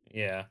drag.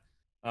 Yeah.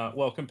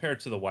 Well,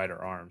 compared to the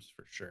wider arms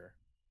for sure.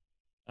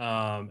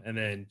 And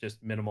then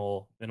just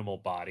minimal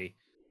body.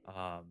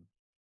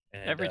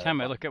 Every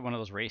time I look at one of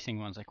those racing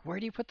ones, like, where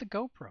do you put the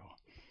GoPro?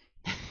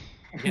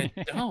 You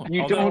don't.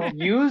 You don't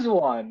use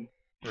one.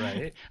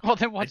 Right. Well,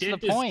 then what's the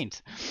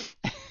point?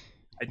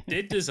 I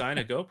did design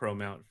a GoPro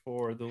mount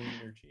for the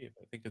Lumineer Chief.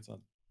 I think it's on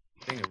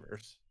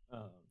Thingiverse.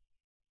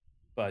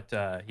 But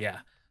yeah,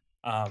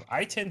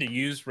 I tend to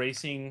use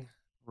racing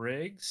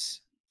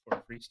rigs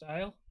for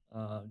freestyle,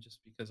 just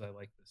because I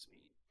like the speed.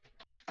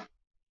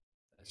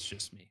 That's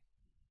just me.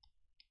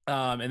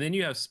 And then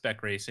you have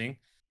spec racing.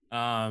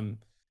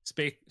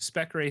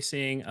 Spec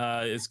racing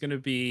is going to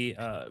be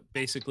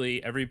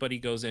basically everybody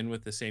goes in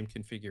with the same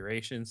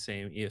configuration,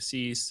 same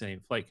ESCs,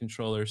 same flight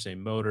controller,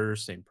 same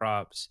motors, same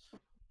props.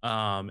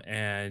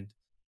 And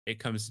it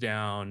comes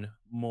down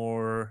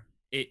more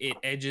it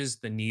edges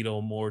the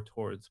needle more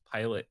towards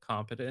pilot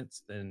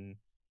competence than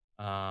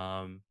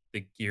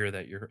the gear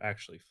that you're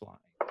actually flying.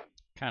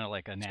 Kind of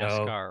like a So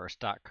NASCAR or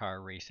stock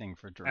car racing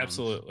for drones.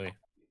 absolutely.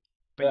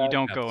 But you The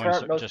don't go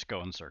current most- just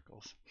go in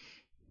circles.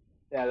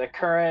 Yeah, the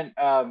current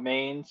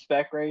main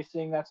spec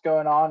racing that's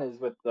going on is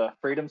with the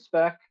Freedom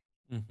spec.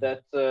 Mhm.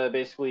 That's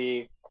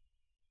basically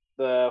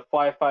the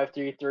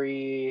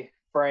 5533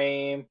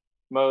 frame,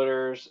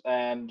 motors,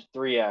 and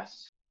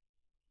 3S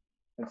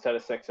instead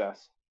of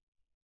 6S.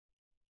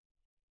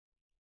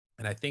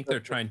 And I think they're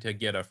trying to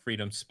get a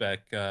Freedom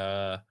spec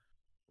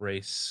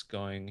race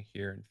going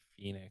here in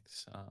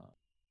Phoenix,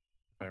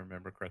 if I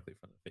remember correctly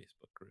from the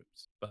Facebook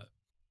groups. But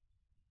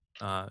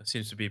it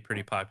seems to be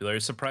pretty popular.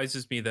 It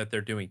surprises me that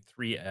they're doing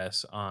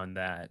 3S on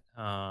that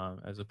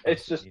as opposed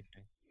It's to just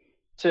anything.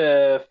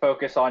 to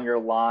focus on your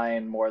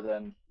line more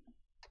than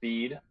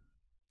speed,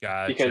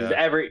 because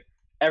Gotcha.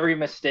 every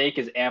mistake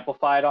is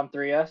amplified on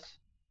 3S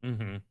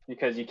hmm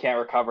because you can't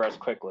recover as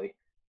quickly.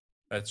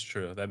 That's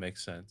true. That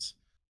makes sense.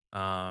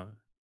 And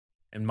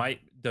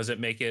does it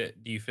make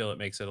it? Do you feel it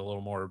makes it a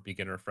little more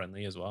beginner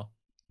friendly as well?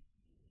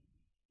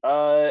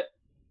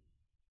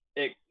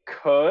 It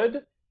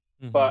could,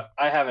 Mhm. but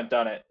I haven't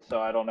done it,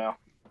 so I don't know.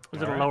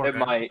 Is it a Alright. lower? It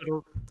might.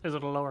 Is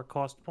it a lower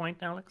cost point,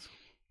 Alex?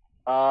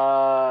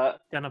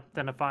 It Than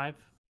a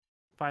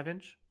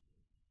 5-inch?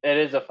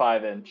 is a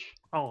 5-inch.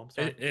 Oh, I'm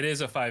sorry. It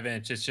is a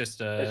 5-inch. It's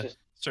just a It's just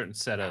certain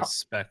set of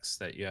specs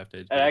that you have to.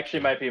 it actually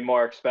might be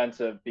more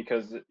expensive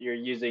because you're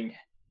using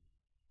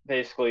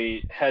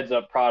basically heads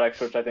up products,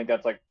 which I think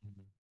that's like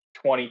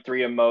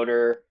 23 a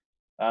motor,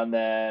 and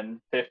then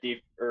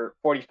 50 or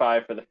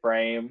 45 for the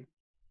frame.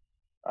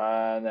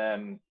 And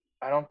then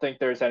I don't think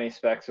there's any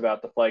specs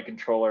about the flight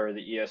controller or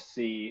the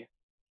ESC.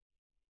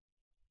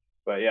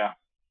 But yeah.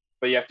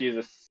 But you have to use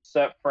a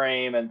set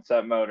frame and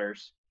set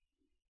motors.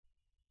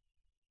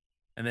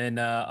 And then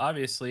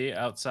obviously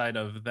outside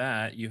of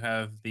that, you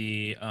have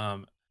the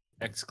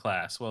X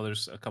class. Well,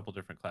 there's a couple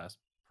different class: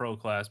 Pro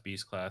class,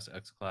 Beast class,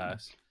 X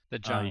class. The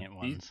giant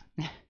ones.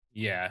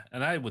 Yeah,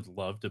 and I would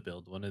love to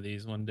build one of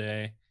these one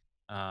day.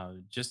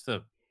 Just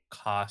the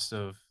cost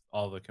of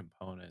all the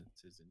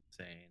components is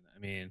insane. I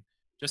mean,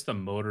 just the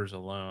motors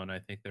alone, I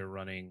think they're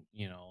running,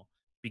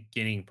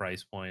 beginning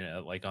price point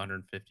at like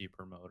 150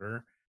 per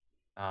motor.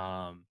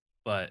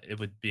 But it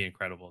would be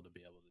incredible to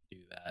be able to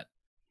do that.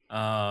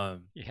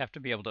 You have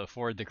to be able to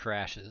afford the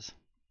crashes.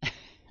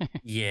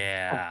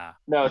 Yeah.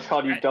 No, it's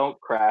called You Don't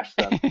Crash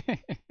Them.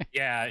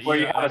 Yeah, Where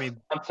you have a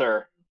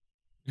sponsor.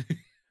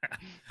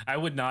 I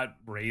would not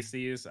race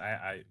these.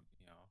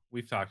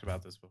 We've talked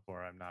about this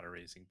before. I'm not a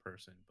racing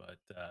person, but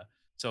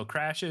so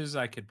crashes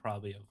I could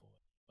probably avoid.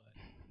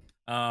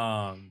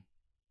 But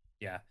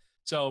yeah.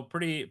 So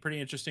pretty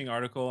interesting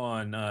article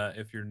on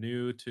if you're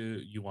new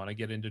to you want to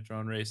get into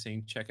drone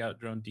racing, check out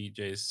Drone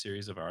DJ's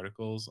series of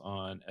articles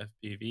on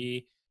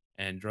FPV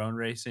and drone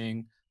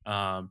racing.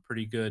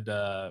 Pretty good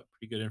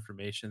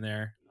information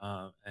there.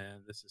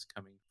 And this is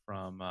coming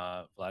from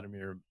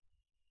Vladimir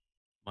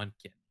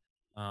Munkin.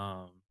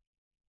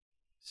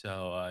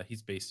 So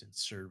he's based in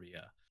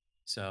Serbia.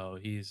 So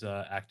he's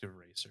an active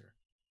racer.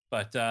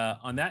 But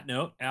on that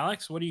note,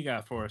 Alex, what do you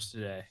got for us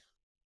today?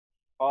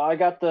 Well, I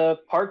got the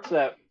parts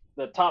that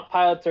the top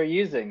pilots are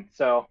using.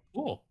 So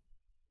cool.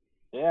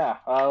 Yeah.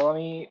 Let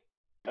me.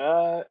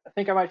 I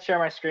think I might share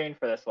my screen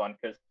for this one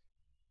because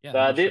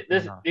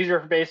these are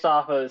based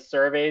off of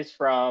surveys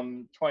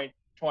from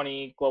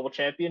 2020 Global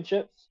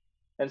Championships,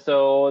 and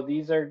so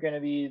these are going to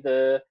be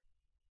the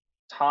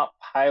top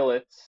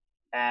pilots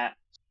at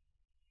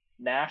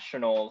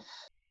nationals,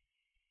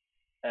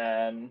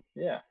 and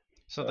yeah.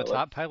 So the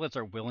top pilots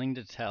are willing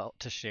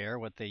to share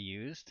what they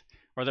used,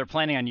 or they're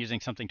planning on using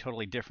something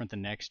totally different the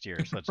next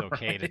year, so it's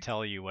okay to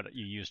tell you what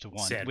you used to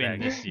win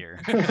this year.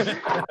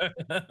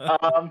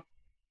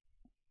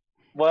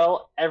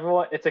 Well,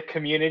 everyone, it's a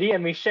community,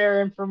 and we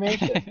share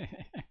information.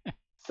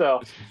 So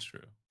this is true.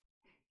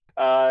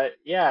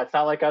 Yeah, it's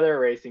not like other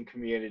racing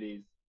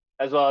communities.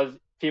 As well as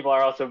people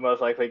are also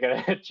most likely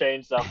going to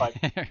change stuff.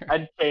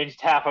 I changed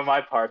half of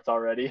my parts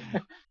already.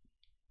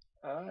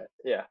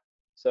 Yeah.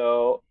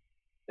 So,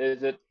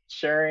 is it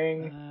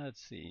sharing?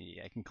 Let's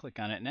see. I can click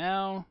on it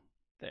now.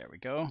 There we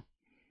go. You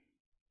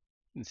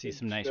can see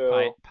some nice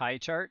pie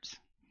charts.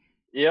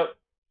 Yep.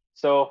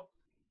 So,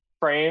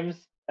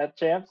 frames at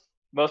Champs.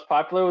 Most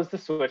popular was the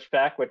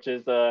Switchback, which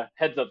is a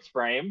heads-up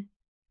frame.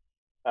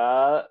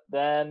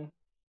 Then,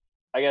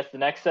 I guess the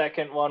next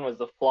second one was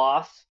the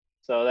Floss.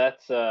 So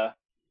that's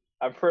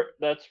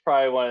that's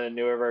probably one of the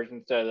newer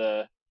versions to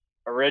the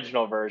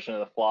original version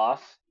of the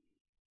Floss.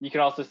 You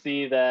can also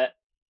see that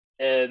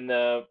in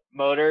the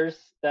motors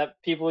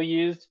that people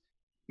used,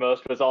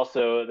 most was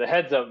also the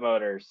heads-up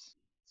motors.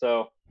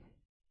 So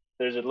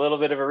there's a little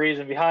bit of a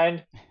reason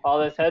behind all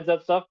this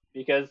heads-up stuff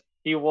because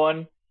he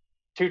won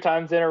 2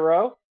 times in a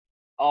row,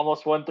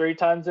 almost won 3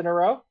 times in a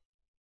row.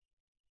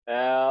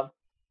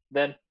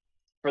 Then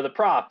for the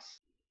props,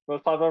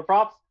 most popular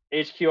props,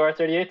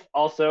 HQR38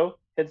 also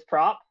his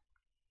prop.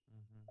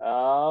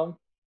 So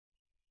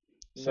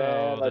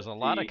there's a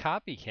lot of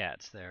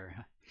copycats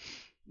there.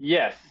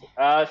 Yes.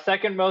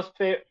 Second most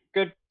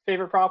good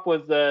favorite prop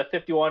was the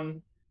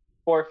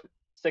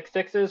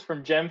 51466s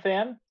from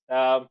GemFan.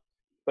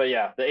 But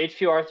yeah, the HQ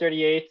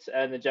R38s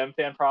and the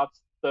GemFan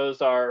props,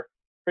 those are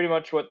pretty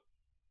much what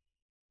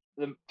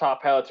the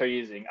top pilots are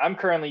using. I'm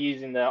currently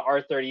using the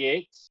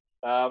R38s.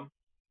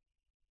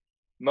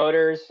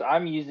 Motors,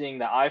 I'm using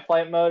the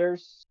iFlight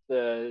motors,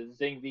 the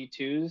Zing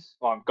V2s.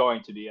 Well, I'm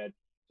going to be.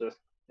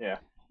 Yeah.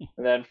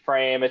 And then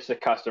frame, it's a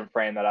custom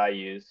frame that I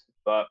use.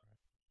 But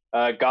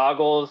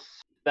goggles,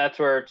 that's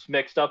where it's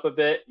mixed up a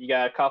bit. You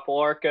got a couple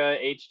Orca,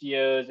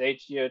 HDOs,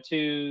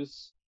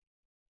 HDO2s,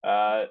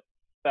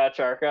 Fat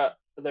Shark.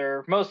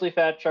 They're mostly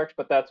Fat Sharks,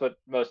 but that's what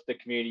most of the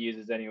community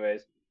uses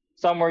anyways.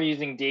 Some were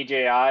using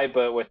DJI,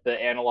 but with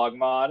the analog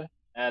mod,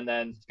 and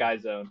then Sky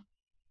Zone.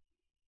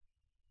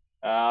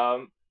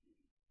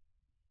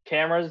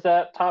 Cameras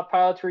that top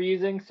pilots were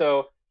using.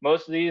 So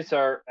most of these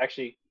are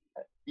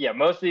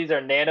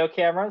nano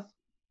cameras.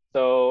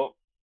 So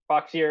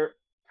Foxeer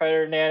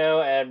Predator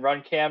Nano and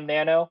RunCam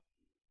Nano,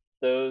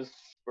 those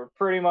were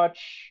pretty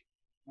much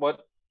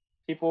what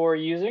people were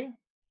using.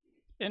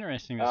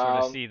 Interesting to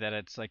sort of see that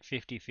it's like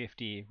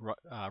 50-50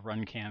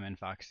 RunCam and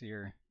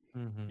Foxeer.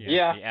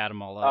 Yeah. You add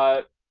them all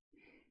up.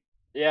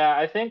 Yeah,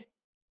 I think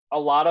a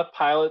lot of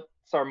pilots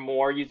are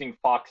more using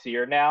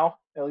Foxeer now,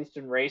 at least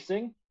in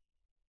racing,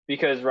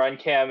 because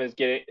RunCam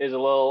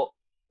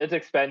it's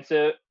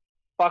expensive.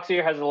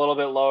 Foxeer has a little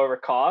bit lower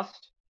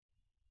cost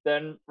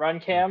than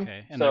RunCam,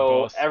 Okay, and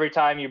so every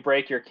time you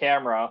break your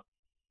camera,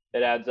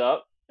 it adds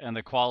up. And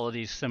the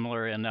quality's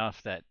similar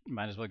enough that you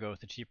might as well go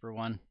with the cheaper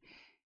one.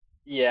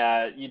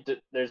 Yeah,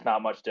 there's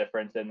not much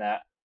difference in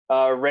that.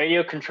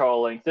 Radio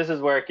control links, this is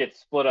where it gets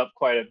split up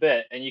quite a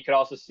bit, and you can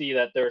also see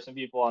that there are some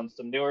people on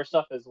some newer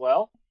stuff as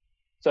well.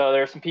 So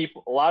there's some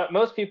people,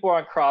 most people are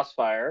on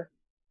Crossfire.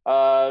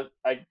 I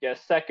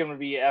guess second would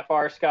be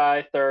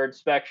FrSky, third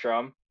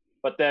Spectrum,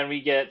 but then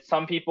we get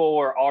some people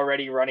were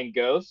already running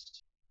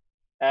Ghost,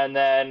 and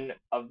then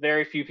a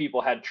very few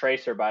people had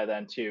Tracer by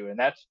then too, and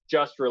that's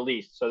just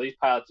released. So these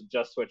pilots have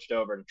just switched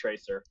over to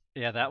Tracer.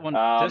 Yeah, that one.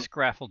 This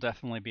graph will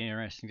definitely be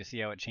interesting to see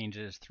how it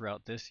changes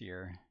throughout this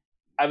year.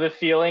 I have a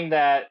feeling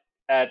that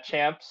at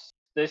Champs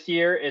this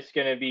year, it's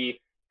going to be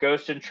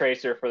Ghost and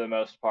Tracer for the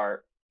most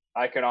part.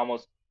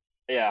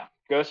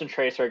 Ghost and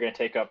Tracer are going to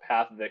take up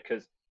half of it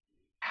because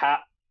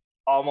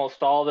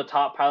almost all the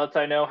top pilots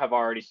I know have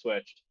already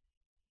switched.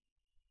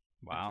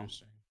 Wow.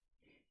 Interesting.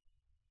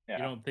 Yeah.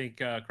 You don't think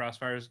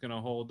Crossfire is going to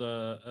hold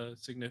a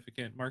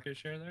significant market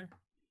share there?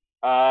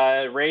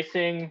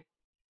 Racing,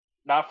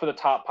 not for the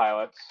top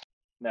pilots.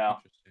 No.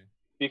 Interesting.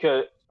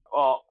 Because,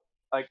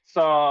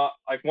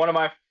 one of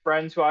my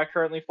friends who I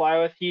currently fly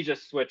with, he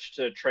just switched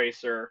to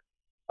Tracer.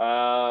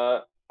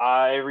 I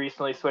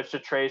recently switched to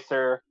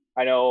Tracer.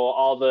 I know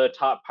all the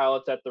top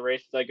pilots at the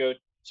races I go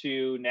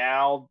to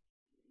now,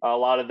 a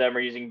lot of them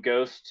are using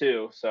Ghost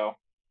too. So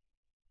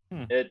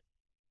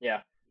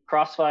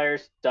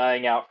Crossfire's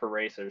dying out for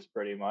racers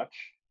pretty much.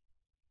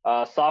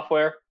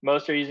 Software,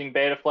 most are using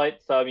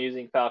Betaflight, some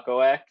using Falco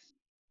X,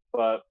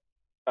 but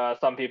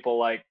some people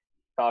like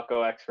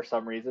Falco X for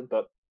some reason,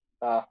 but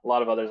a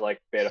lot of others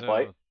like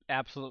Betaflight. So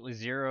absolutely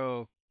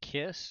zero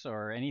KISS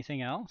or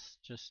anything else?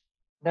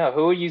 No,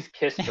 who would use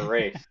KISS to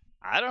race?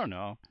 I don't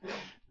know.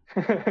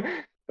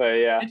 But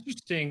yeah.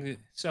 Interesting.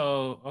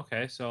 So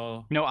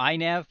no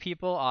iNav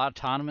people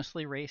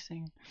autonomously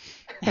racing.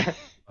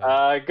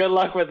 Good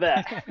luck with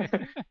that.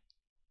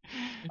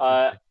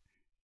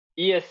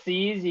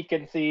 ESCs, you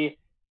can see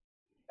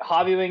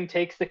Hobbywing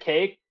takes the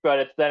cake,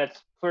 but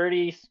it's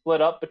pretty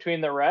split up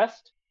between the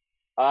rest.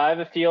 I have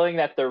a feeling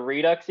that the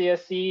Redux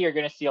ESC you're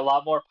going to see a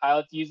lot more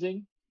pilots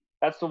using.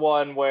 That's the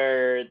one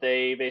where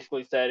they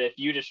basically said if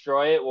you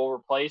destroy it, we'll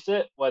replace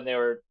it when they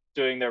were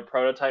doing their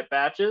prototype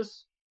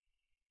batches.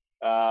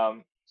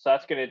 So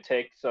that's going to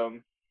take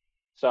some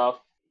stuff.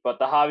 But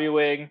the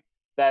Hobbywing,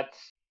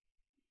 that's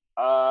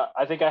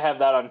I think I have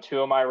that on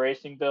 2 of my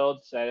racing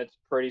builds, and it's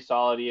pretty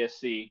solid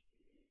ESC.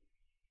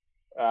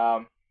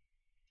 But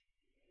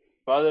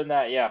other than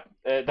that, yeah,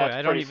 that's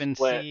I don't even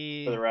split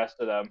see for the rest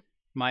of them.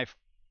 My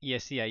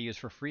ESC I use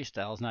for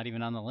freestyle is not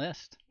even on the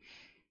list.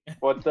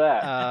 What's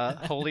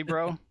that? Holy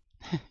Bro.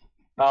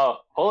 Oh,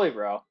 Holy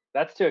Bro.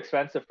 That's too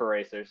expensive for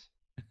racers.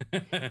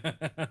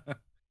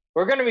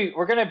 We're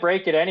gonna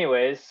break it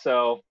anyways,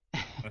 so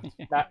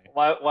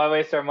why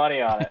waste our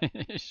money on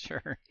it?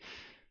 Sure.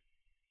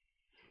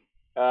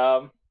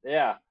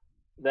 Yeah.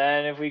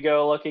 Then if we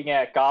go looking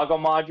at goggle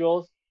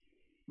modules,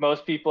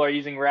 most people are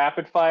using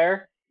Rapid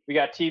Fire. We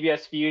got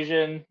TBS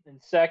Fusion in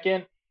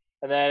second,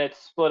 and then it's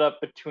split up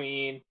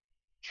between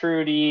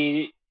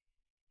Trudy,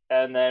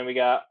 and then we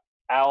got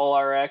Owl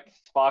RX,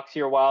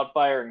 Foxeer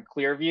Wildfire, and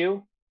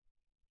Clearview.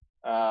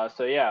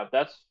 So yeah,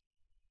 that's.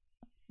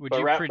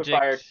 Rapid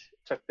Fire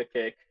took the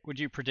cake. Would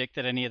you predict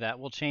that any of that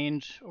will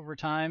change over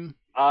time?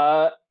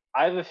 I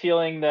have a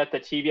feeling that the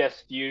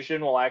TBS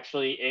Fusion will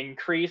actually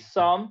increase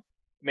some,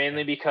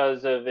 mainly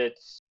because of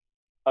its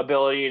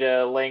ability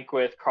to link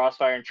with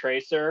Crossfire and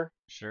Tracer.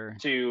 Sure.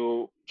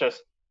 To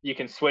you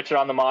can switch it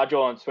on the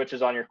module and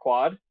switches on your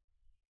quad.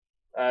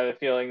 I have a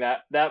feeling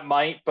that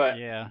might, but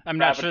Yeah, I'm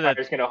not rapid sure that.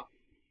 fire's gonna.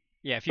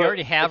 Yeah, if you But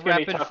already have it's gonna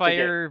be rapid tough to get.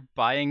 fire,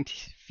 buying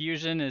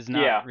fusion is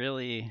not Yeah.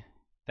 really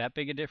that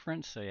big a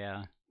difference. So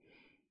yeah.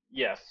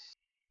 Yes.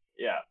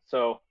 Yeah.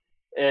 So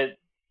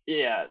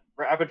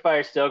rapid fire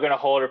is still gonna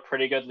hold a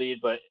pretty good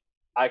lead, but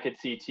I could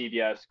see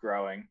TBS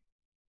growing.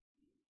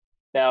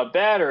 Now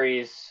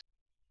batteries,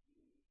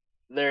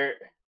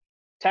 they're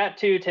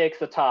Tattoo takes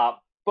the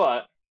top,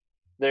 but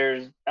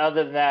there's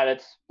other than that,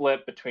 it's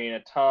split between a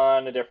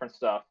ton of different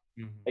stuff.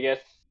 Mhm. I guess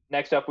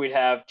next up we'd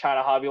have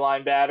China Hobby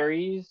Line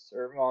batteries,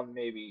 or well,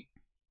 maybe,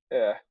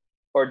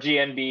 or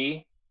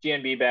GNB.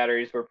 GNB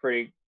batteries were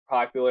pretty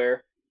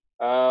popular.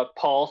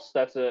 Pulse,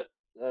 that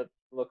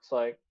looks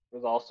like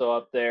was also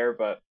up there,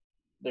 but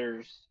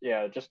there's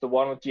just the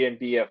one with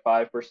GNB at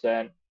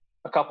 5%.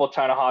 A couple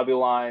China Hobby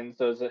Lines,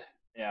 those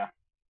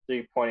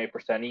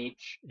 3.8%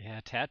 each. Yeah,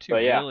 Tattoo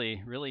But yeah,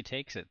 really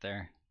takes it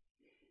there.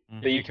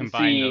 Mhm. but If you you can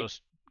combine see,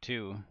 those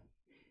two.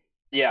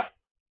 yeah,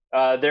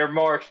 they're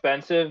more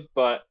expensive,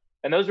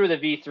 and those were the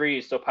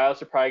V3s, so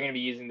pilots are probably going to be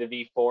using the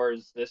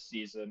V4s this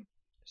season.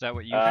 Is that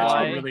what you Uh, Tattoo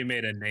fly? really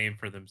made a name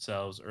for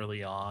themselves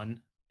early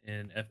on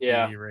in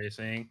Yeah. FPV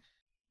racing,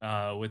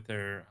 with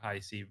their high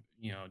C,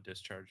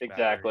 discharge battery.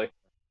 Exactly.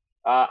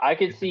 I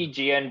could see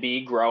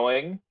GNB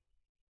growing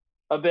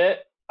a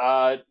bit.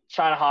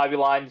 China Hobby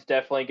Line's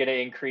definitely going to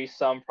increase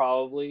some,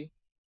 probably.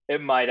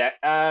 It might,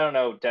 I don't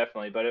know,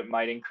 definitely, but it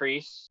might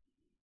increase.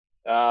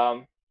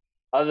 Other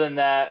than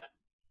that,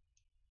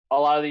 a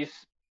lot of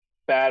these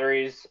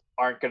batteries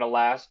aren't going to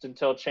last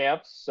until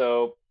champs,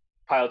 so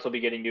pilots will be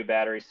getting new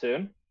batteries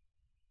soon.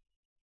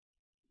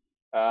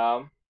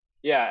 Yeah,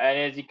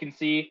 and as you can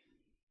see,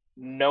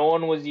 no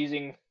one was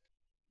using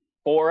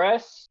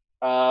 4S.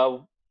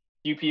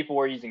 Few people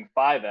were using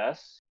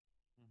 5S.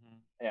 Mhm.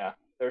 Yeah,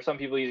 there were some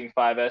people using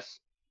 5S.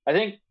 I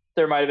think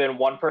there might have been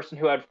one person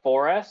who had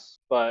 4S,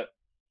 but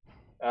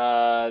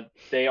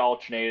they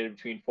alternated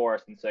between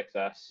 4S and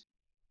 6S.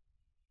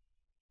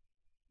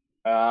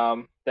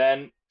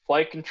 Then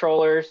flight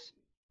controllers.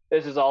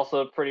 This is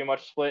also pretty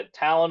much split.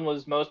 Talon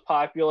was most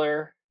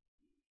popular.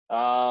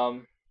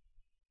 Flight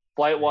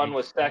One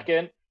was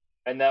second,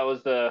 and that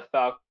was the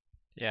Falcon.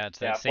 Yeah,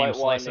 it's Yeah, that same Flight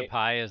slice 1, of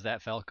pie as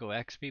that Falco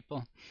X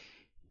people.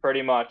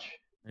 pretty much.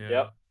 Yeah.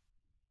 Yep.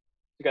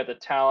 You got the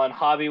Talon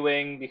Hobby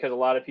Wing because a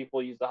lot of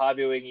people use the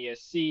Hobby Wing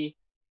ESC,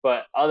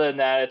 but other than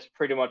that, it's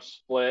pretty much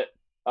split.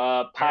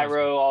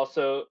 Pyro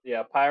also,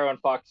 Pyro and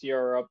Foxy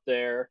are up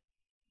there.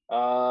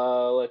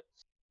 The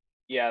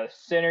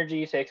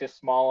Synergy takes a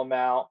small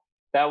amount.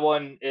 That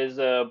one is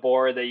a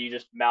board that you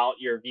just mount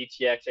your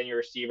VTX and your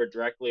receiver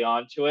directly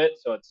onto it,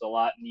 so it's a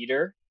lot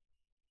neater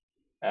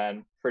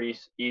and pretty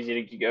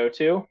easy to go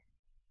to.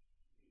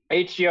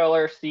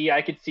 HGLRC,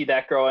 I could see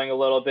that growing a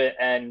little bit,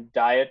 and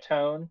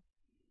Diatone,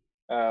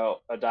 a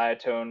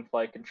Diatone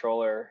flight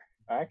controller.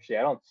 Actually,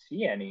 I don't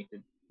see any.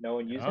 Did no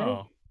one use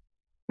any?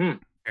 But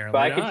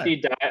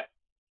Apparently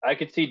I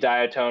could see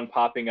Diatone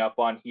popping up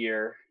on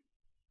here,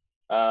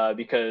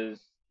 because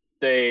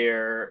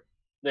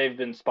they've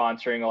been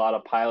sponsoring a lot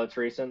of pilots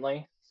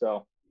recently.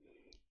 So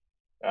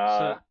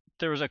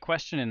there was a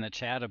question in the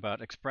chat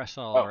about Express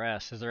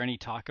LRS. Is there any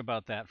talk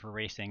about that for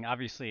racing?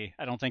 Obviously,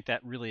 I don't think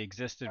that really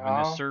existed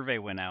when this survey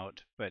went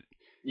out, but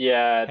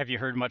yeah, have you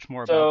heard much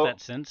more about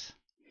that since?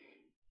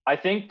 I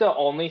think the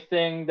only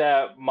thing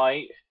that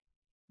might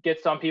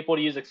get some people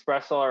to use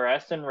Express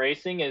LRS in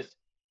racing is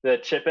the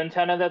chip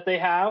antenna that they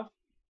have,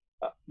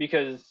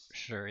 because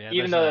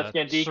even though that's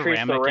going to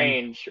decrease the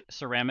range,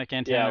 ceramic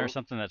antenna or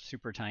something that's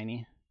super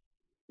tiny.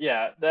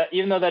 Yeah, that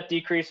even though that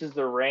decreases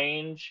the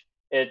range,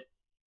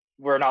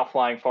 we're not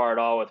flying far at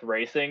all with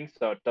racing,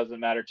 so it doesn't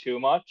matter too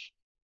much.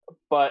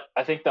 But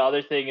I think the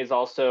other thing is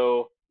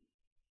also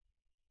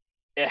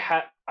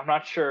I'm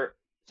not sure,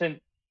 since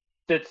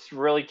it's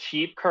really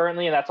cheap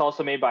currently, and that's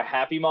also made by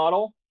Happy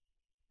Model.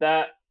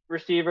 That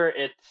receiver,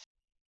 it's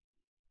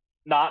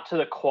not to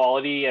the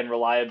quality and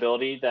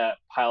reliability that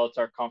pilots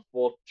are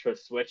comfortable to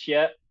switch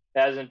yet. It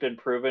hasn't been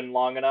proven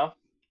long enough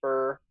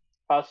for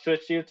pilots to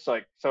switch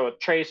to. So with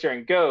Tracer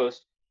and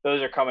Ghost,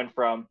 those are coming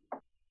from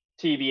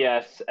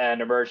TBS and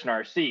Immersion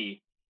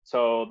RC.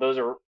 So those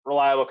are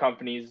reliable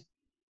companies,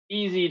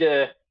 easy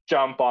to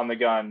jump on the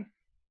gun,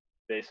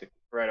 basically,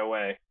 right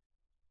away.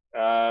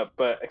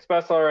 But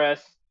Express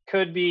LRS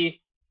could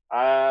be,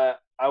 I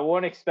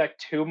wouldn't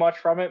expect too much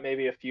from it,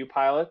 maybe a few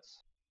pilots.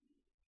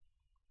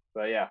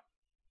 But yeah.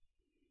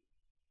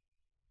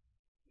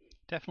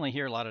 Definitely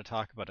hear a lot of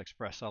talk about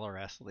Express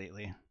LRS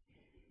lately.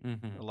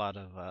 Mm-hmm. A lot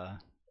of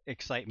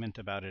excitement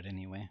about it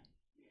anyway.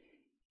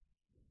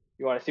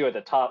 You want to see what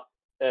the top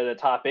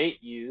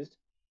 8 used?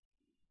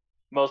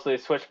 Mostly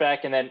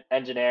Switchback, and then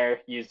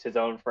Engineer used his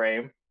own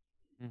frame,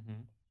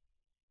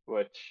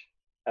 which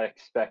I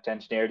expect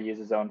Engineer to use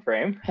his own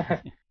frame.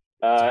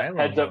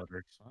 Heads Up,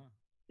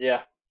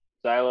 yeah,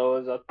 Xylo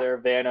is up there,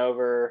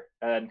 Vanover,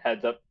 and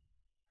Heads Up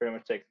pretty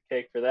much takes the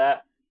cake for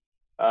that.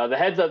 The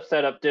Heads Up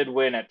setup did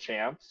win at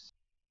Champs.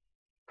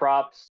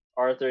 Props,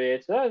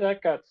 R38,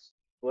 that got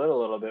split a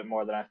little bit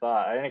more than I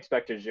thought. I didn't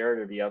expect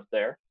Azure to be up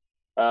there.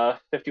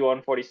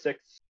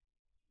 5146.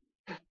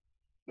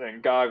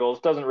 Then goggles,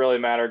 doesn't really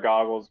matter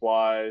goggles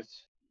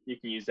wise. You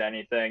can use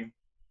anything.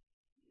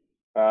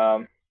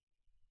 Cameras,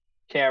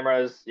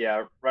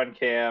 yeah,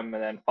 Runcam,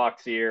 and then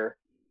Foxeer.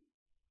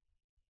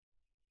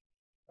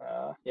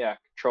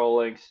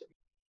 Controlling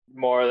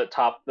more of the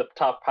top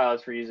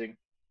pilots were using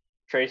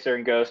Tracer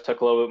and Ghost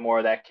took a little bit more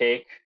of that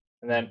cake,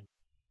 and then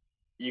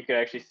you could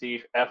actually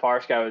see FR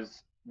Sky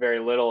was very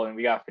little, and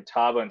we got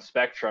Futaba and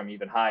Spectrum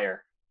even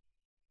higher.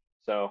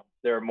 So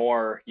there are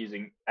more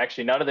using.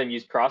 Actually, none of them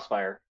use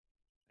Crossfire.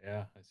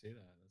 Yeah, I see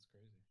that. That's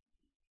crazy.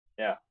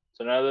 Yeah,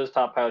 so none of those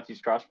top pilots use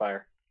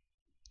Crossfire.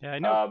 Yeah, I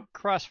know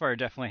Crossfire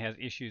definitely has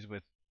issues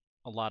with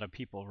a lot of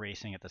people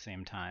racing at the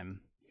same time.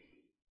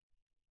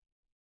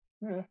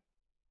 Yeah.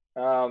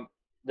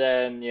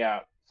 Then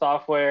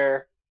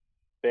software,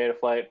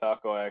 Betaflight,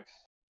 Falco X.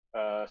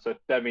 So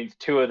that means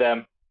 2 of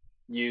them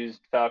used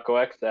Falco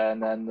X,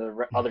 and then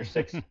the other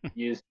 6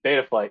 used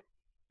Betaflight.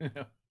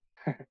 Because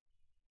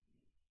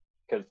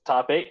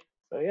top 8.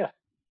 So yeah,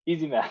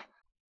 easy math.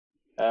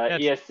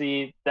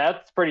 ESC,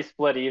 that's pretty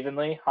split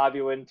evenly.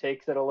 Hobbywind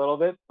takes it a little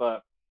bit,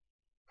 but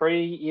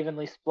pretty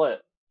evenly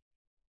split.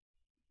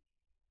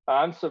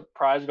 I'm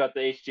surprised about the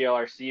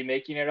HGLRC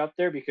making it up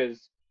there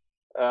because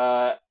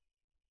in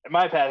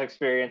my past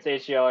experience,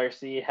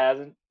 HGLRC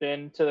hasn't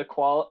been to the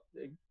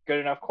good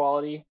enough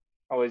quality.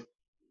 Always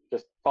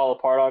just fall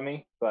apart on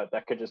me, but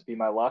that could just be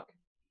my luck.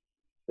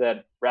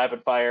 Then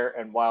Rapid Fire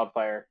and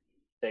Wildfire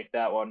take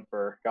that one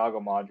for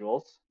goggle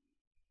modules.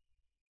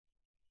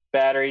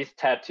 Batteries,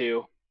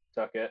 Tattoo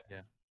took it.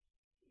 Yeah.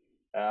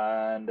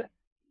 And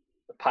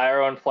the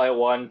Pyro and Flight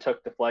 1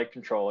 took the flight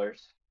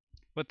controllers.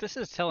 What this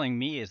is telling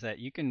me is that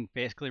you can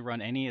basically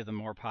run any of the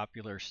more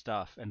popular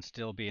stuff and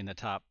still be in the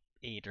top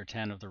 8 or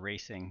 10 of the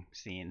racing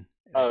scene.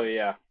 Oh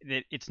yeah.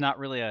 It's not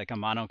really like a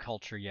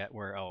monoculture yet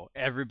where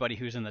everybody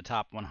who's in the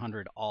top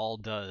 100 all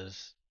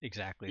does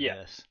exactly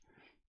this.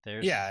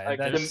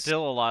 There's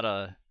still a lot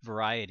of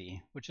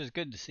variety, which is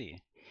good to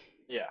see.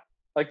 Yeah.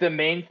 Like the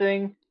main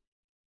thing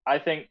I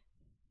think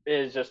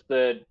is just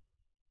the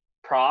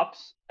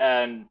props,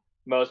 and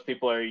most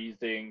people are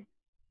using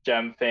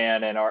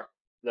GemFan and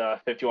the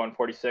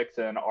 5146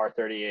 and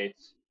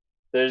R38s.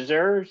 The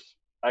Zers,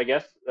 I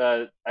guess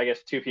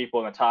 2 people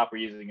in the top are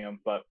using them,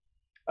 but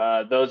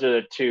those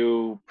are the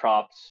 2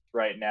 props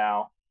right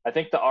now. I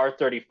think the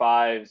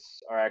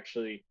R35s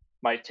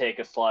might take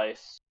a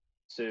slice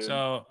soon.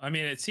 So I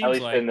mean, it seems at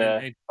least like in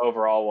the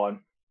overall one.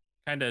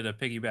 Kind of to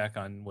piggyback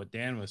on what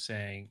Dan was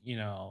saying,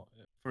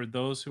 for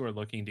those who are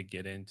looking to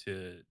get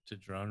into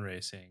drone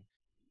racing,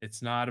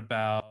 it's not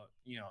about,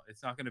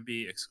 it's not going to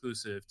be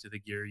exclusive to the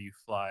gear you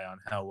fly on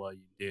how well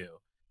you do.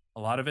 A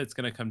lot of it's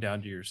going to come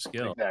down to your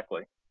skill.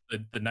 Exactly.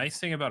 The nice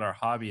thing about our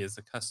hobby is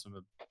the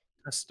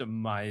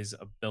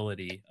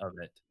customizability of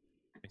it.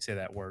 I say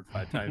that word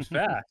 5 times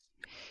fast.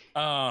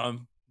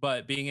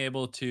 But being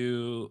able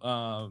to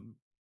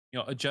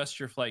adjust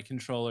your flight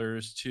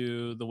controllers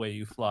to the way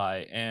you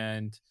fly,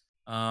 and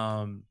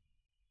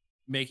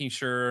making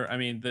sure, I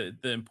mean,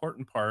 the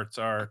important parts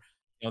are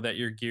that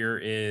your gear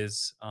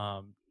is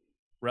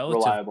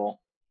relatively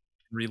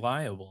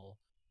reliable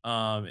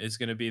is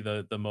going to be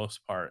the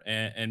most part,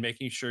 and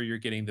making sure you're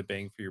getting the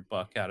bang for your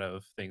buck out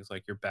of things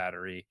like your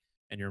battery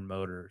and your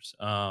motors.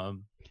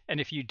 And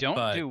if you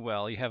don't do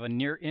well, you have a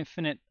near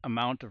infinite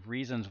amount of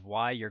reasons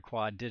why your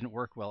quad didn't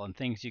work well and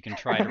things you can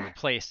try to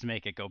replace to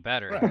make it go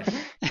better.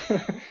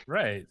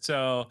 Right.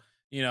 So,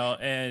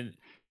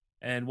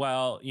 and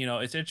while,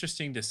 it's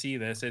interesting to see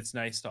this, it's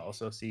nice to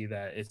also see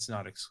that it's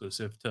not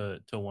exclusive to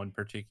one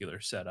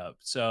particular setup.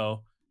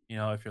 So,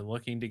 if you're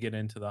looking to get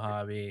into the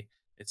hobby,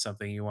 it's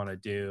something you want to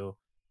do,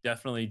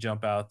 definitely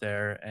jump out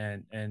there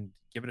and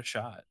give it a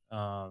shot.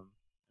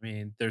 I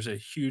mean, there's a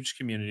huge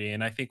community,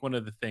 and I think one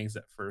of the things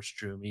that first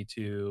drew me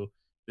to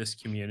this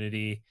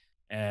community,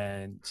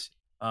 and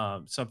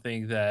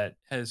something that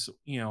has,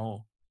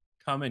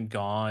 come and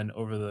gone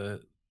over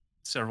the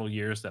several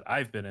years that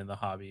I've been in the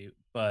hobby,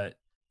 but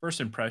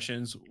first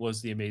impressions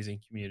was the amazing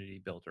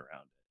community built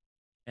around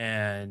it.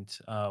 And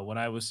when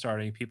I was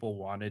starting, people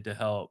wanted to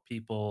help.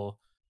 People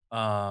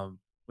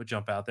would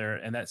jump out there,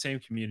 and that same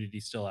community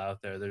is still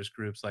out there. There's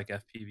groups like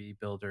FPV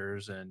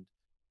Builders and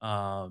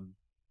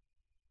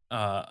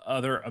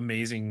other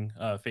amazing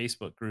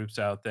Facebook groups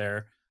out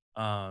there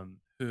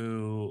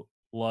who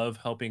love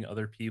helping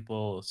other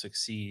people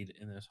succeed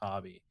in this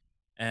hobby.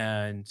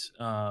 And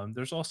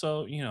there's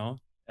also,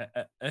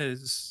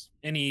 as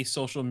any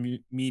social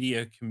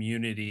media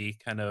community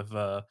kind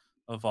of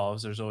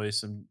evolves, there's always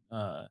some,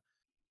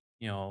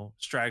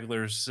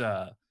 stragglers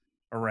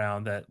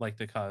around that like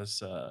to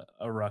cause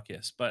a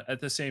ruckus. But at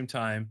the same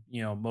time,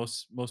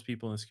 most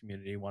people in this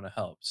community want to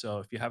help. So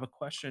if you have a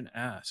question,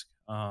 ask.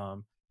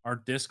 Our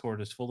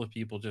Discord is full of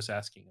people just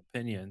asking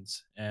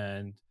opinions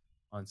and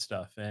on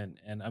stuff, and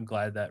I'm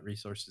glad that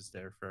resource is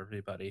there for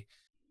everybody.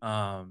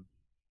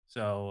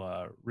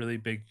 So really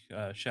big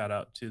shout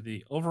out to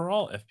the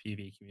overall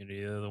FPV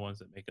community. They're the ones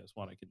that make us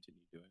want to continue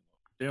doing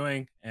what we're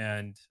doing,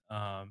 and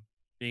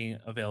being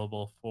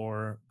available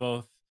for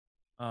both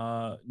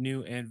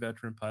new and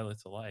veteran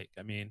pilots alike.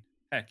 I mean,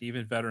 heck,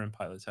 even veteran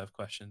pilots have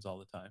questions all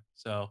the time.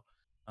 So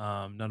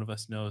none of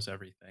us knows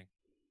everything.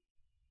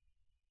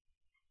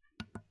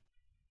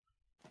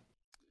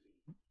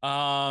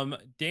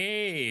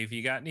 Dave,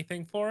 you got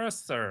anything for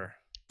us, sir?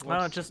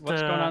 What's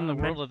going on in the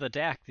world of the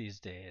DAC these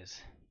days?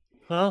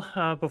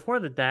 Well, before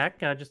the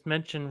DAC, I just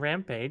mentioned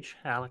Rampage.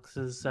 Alex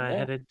is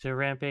headed to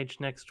Rampage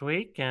next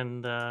week,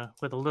 and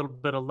with a little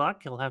bit of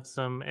luck, he'll have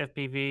some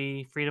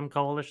FPV Freedom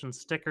Coalition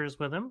stickers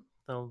with him.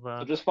 So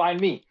just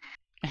find me.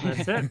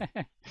 That's it.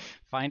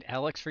 Find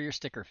Alex for your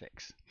sticker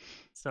fix.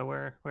 So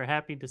we're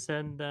happy to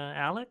send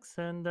Alex,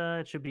 and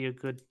it should be a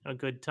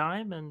good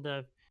time. And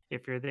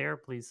if you're there,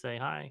 please say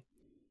hi.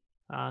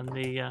 On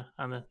the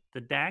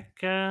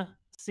DAC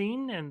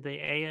scene and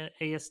the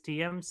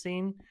ASTM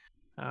scene,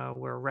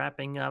 we're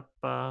wrapping up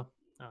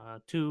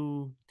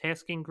 2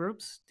 tasking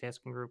groups.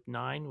 Tasking Group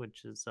 9,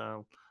 which is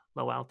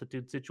low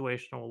altitude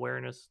situational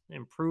awareness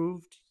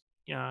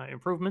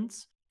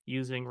improvements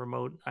using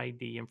remote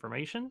ID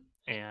information,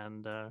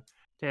 and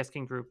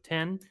Tasking Group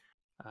 10,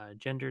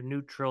 gender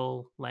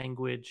neutral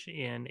language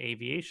in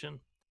aviation.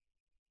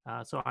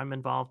 So I'm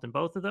involved in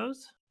both of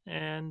those,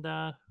 and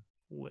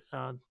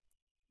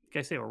like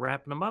I say, we're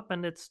wrapping them up,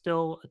 and it's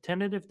still a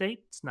tentative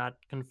date. It's not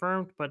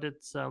confirmed, but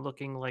it's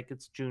looking like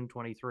it's June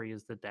 23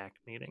 is the DAC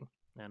meeting.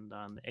 And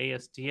on the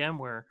ASTM,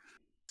 we're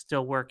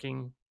still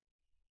working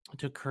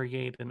to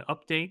create an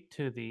update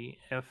to the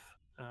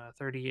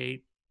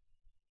F38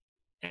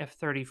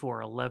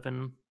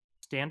 F3411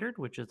 standard,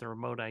 which is the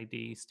remote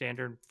ID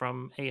standard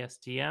from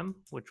ASTM,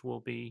 which will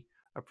be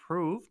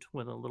approved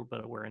with a little bit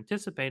of, we're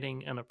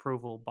anticipating an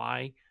approval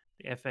by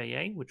the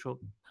FAA, which will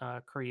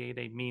create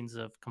a means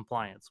of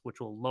compliance,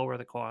 which will lower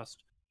the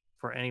cost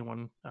for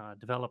anyone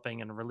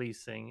developing and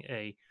releasing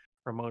a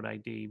remote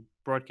ID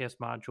broadcast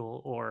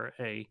module or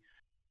a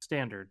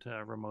standard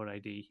remote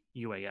ID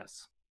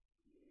UAS.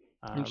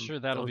 I'm sure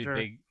that'll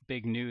be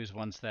big news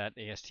once that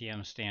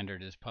ASTM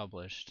standard is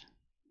published.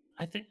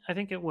 I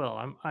think it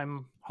will.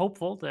 I'm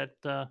hopeful that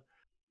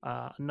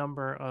a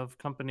number of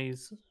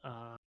companies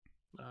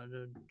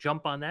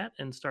jump on that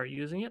and start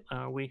using it.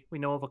 We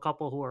know of a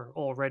couple who are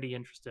already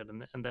interested,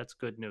 and that's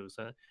good news.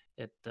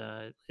 It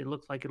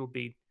looks like it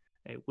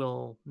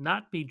will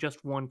not be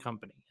just one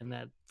company, and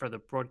that for the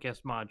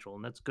broadcast module,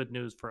 and that's good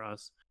news for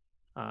us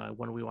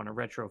when we want to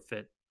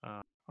retrofit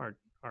our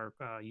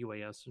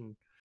UAS and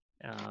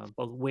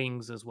both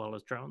wings as well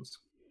as drones.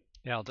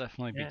 Yeah, I'll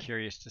definitely be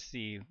curious to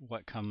see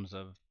what comes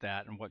of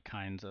that and what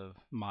kinds of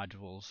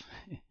modules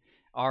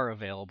are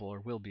available or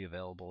will be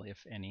available,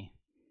 if any.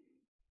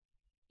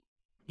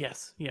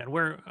 Yes, yeah,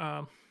 we're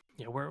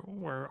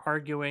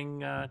arguing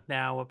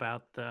now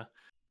about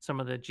some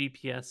of the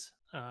GPS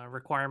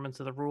requirements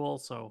of the rule,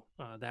 so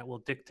that will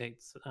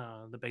dictate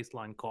the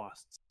baseline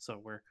costs. So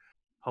we're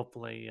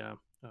hopefully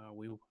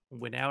we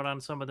win out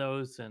on some of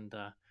those, and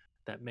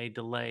that may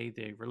delay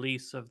the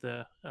release of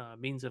the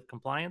means of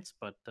compliance,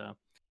 but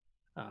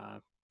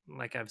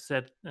like I've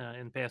said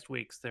in past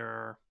weeks, there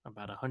are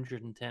about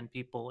 110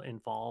 people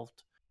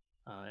involved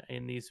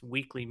in these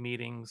weekly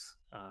meetings,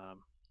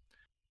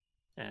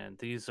 and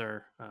these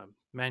are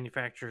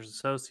manufacturers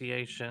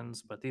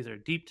associations, but these are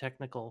deep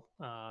technical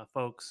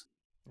folks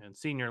and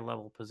senior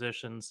level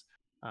positions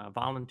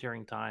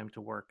volunteering time to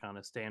work on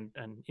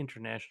an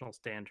international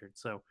standard.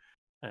 So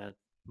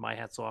my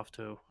hat's off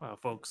to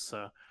folks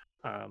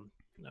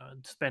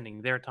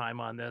spending their time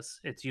on this.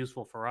 It's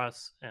useful for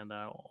us, and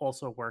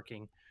also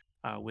working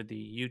with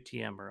the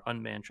UTM, or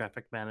Unmanned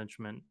Traffic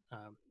Management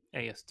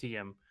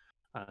ASTM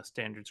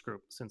standards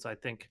group, since I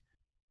think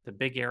the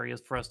big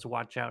areas for us to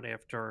watch out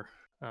after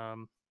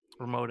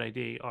remote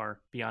ID are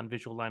beyond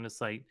visual line of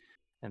sight,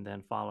 and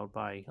then followed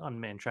by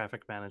unmanned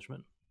traffic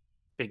management.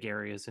 Big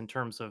areas in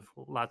terms of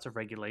lots of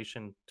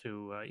regulation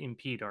to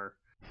impede our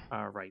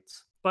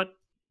rights, but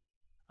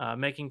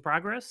making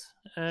progress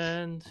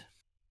and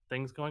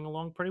things going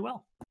along pretty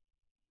well.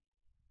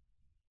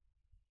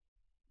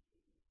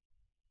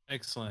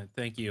 Excellent,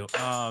 thank you.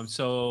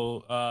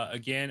 So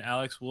again,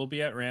 Alex will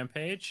be at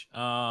Rampage,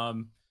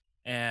 and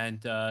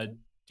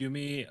do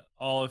me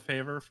all a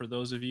favor, for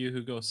those of you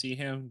who go see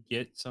him,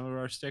 get some of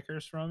our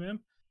stickers from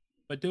him.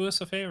 But do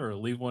us a favor,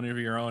 leave one of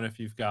your own if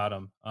you've got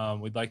them.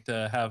 We'd like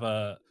to have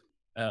a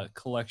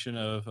collection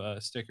of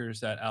stickers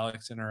that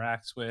Alex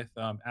interacts with.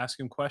 Ask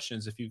him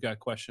questions if you've got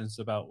questions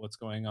about what's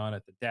going on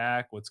at the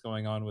DAC, what's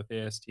going on with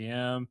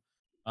ASTM,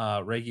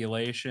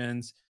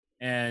 regulations,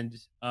 and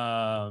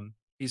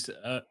he's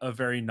a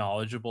very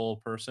knowledgeable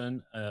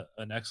person,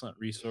 an excellent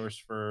resource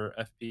for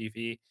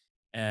FPV,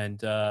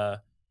 and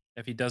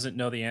if he doesn't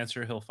know the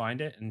answer, he'll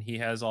find it, and he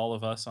has all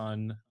of us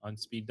on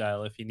speed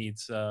dial if he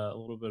needs a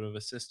little bit of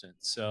assistance.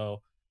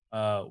 So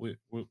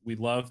we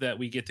love that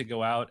we get to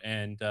go out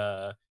and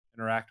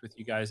interact with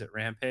you guys at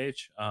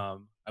Rampage. I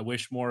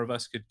wish more of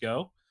us could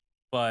go,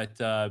 but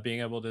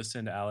being able to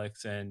send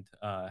Alex and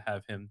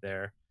have him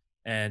there,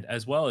 and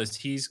as well as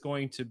he's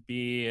going to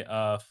be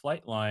a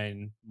flight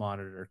line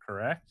monitor,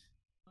 correct?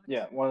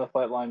 Yeah, one of the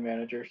flight line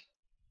managers.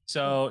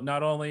 So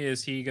not only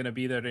is he going to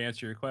be there to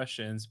answer your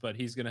questions, but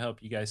he's going to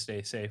help you guys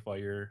stay safe while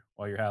you're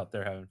out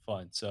there having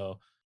fun. So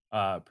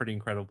pretty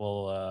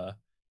incredible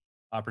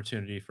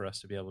opportunity for us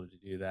to be able to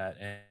do that.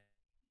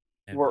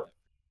 And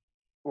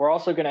We're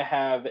also going to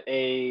have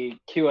a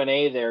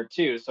Q&A there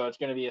too. So it's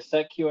going to be a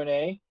set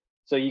Q&A.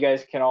 So you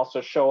guys can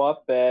also show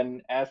up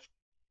and ask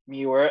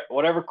me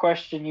whatever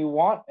question you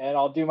want, and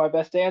I'll do my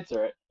best to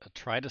answer it.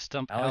 Try to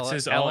stump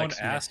Alex's Alex own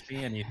Smith. Ask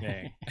Me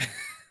Anything.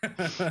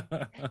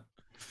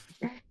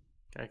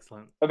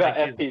 Excellent. About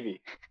Thank you. FPV.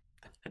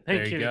 Thank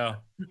There you. you go.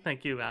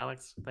 Thank you,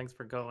 Alex. Thanks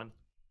for going.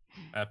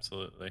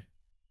 Absolutely.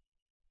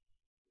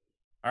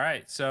 All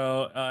right.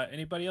 So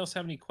anybody else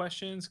have any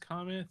questions,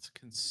 comments,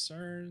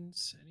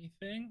 concerns,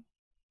 anything?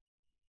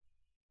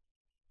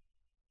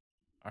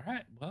 All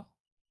right. Well,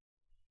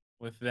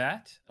 with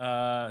that,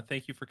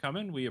 thank you for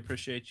coming. We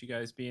appreciate you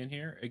guys being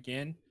here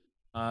again.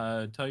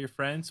 Tell your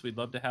friends. We'd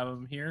love to have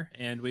them here,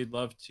 and we'd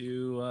love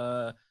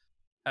to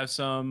have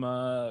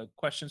some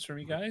questions from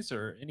you guys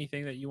or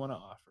anything that you want to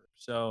offer.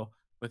 So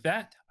with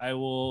that, I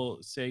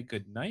will say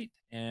good night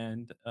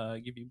and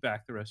give you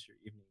back the rest of your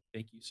evening.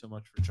 Thank you so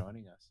much for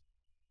joining us.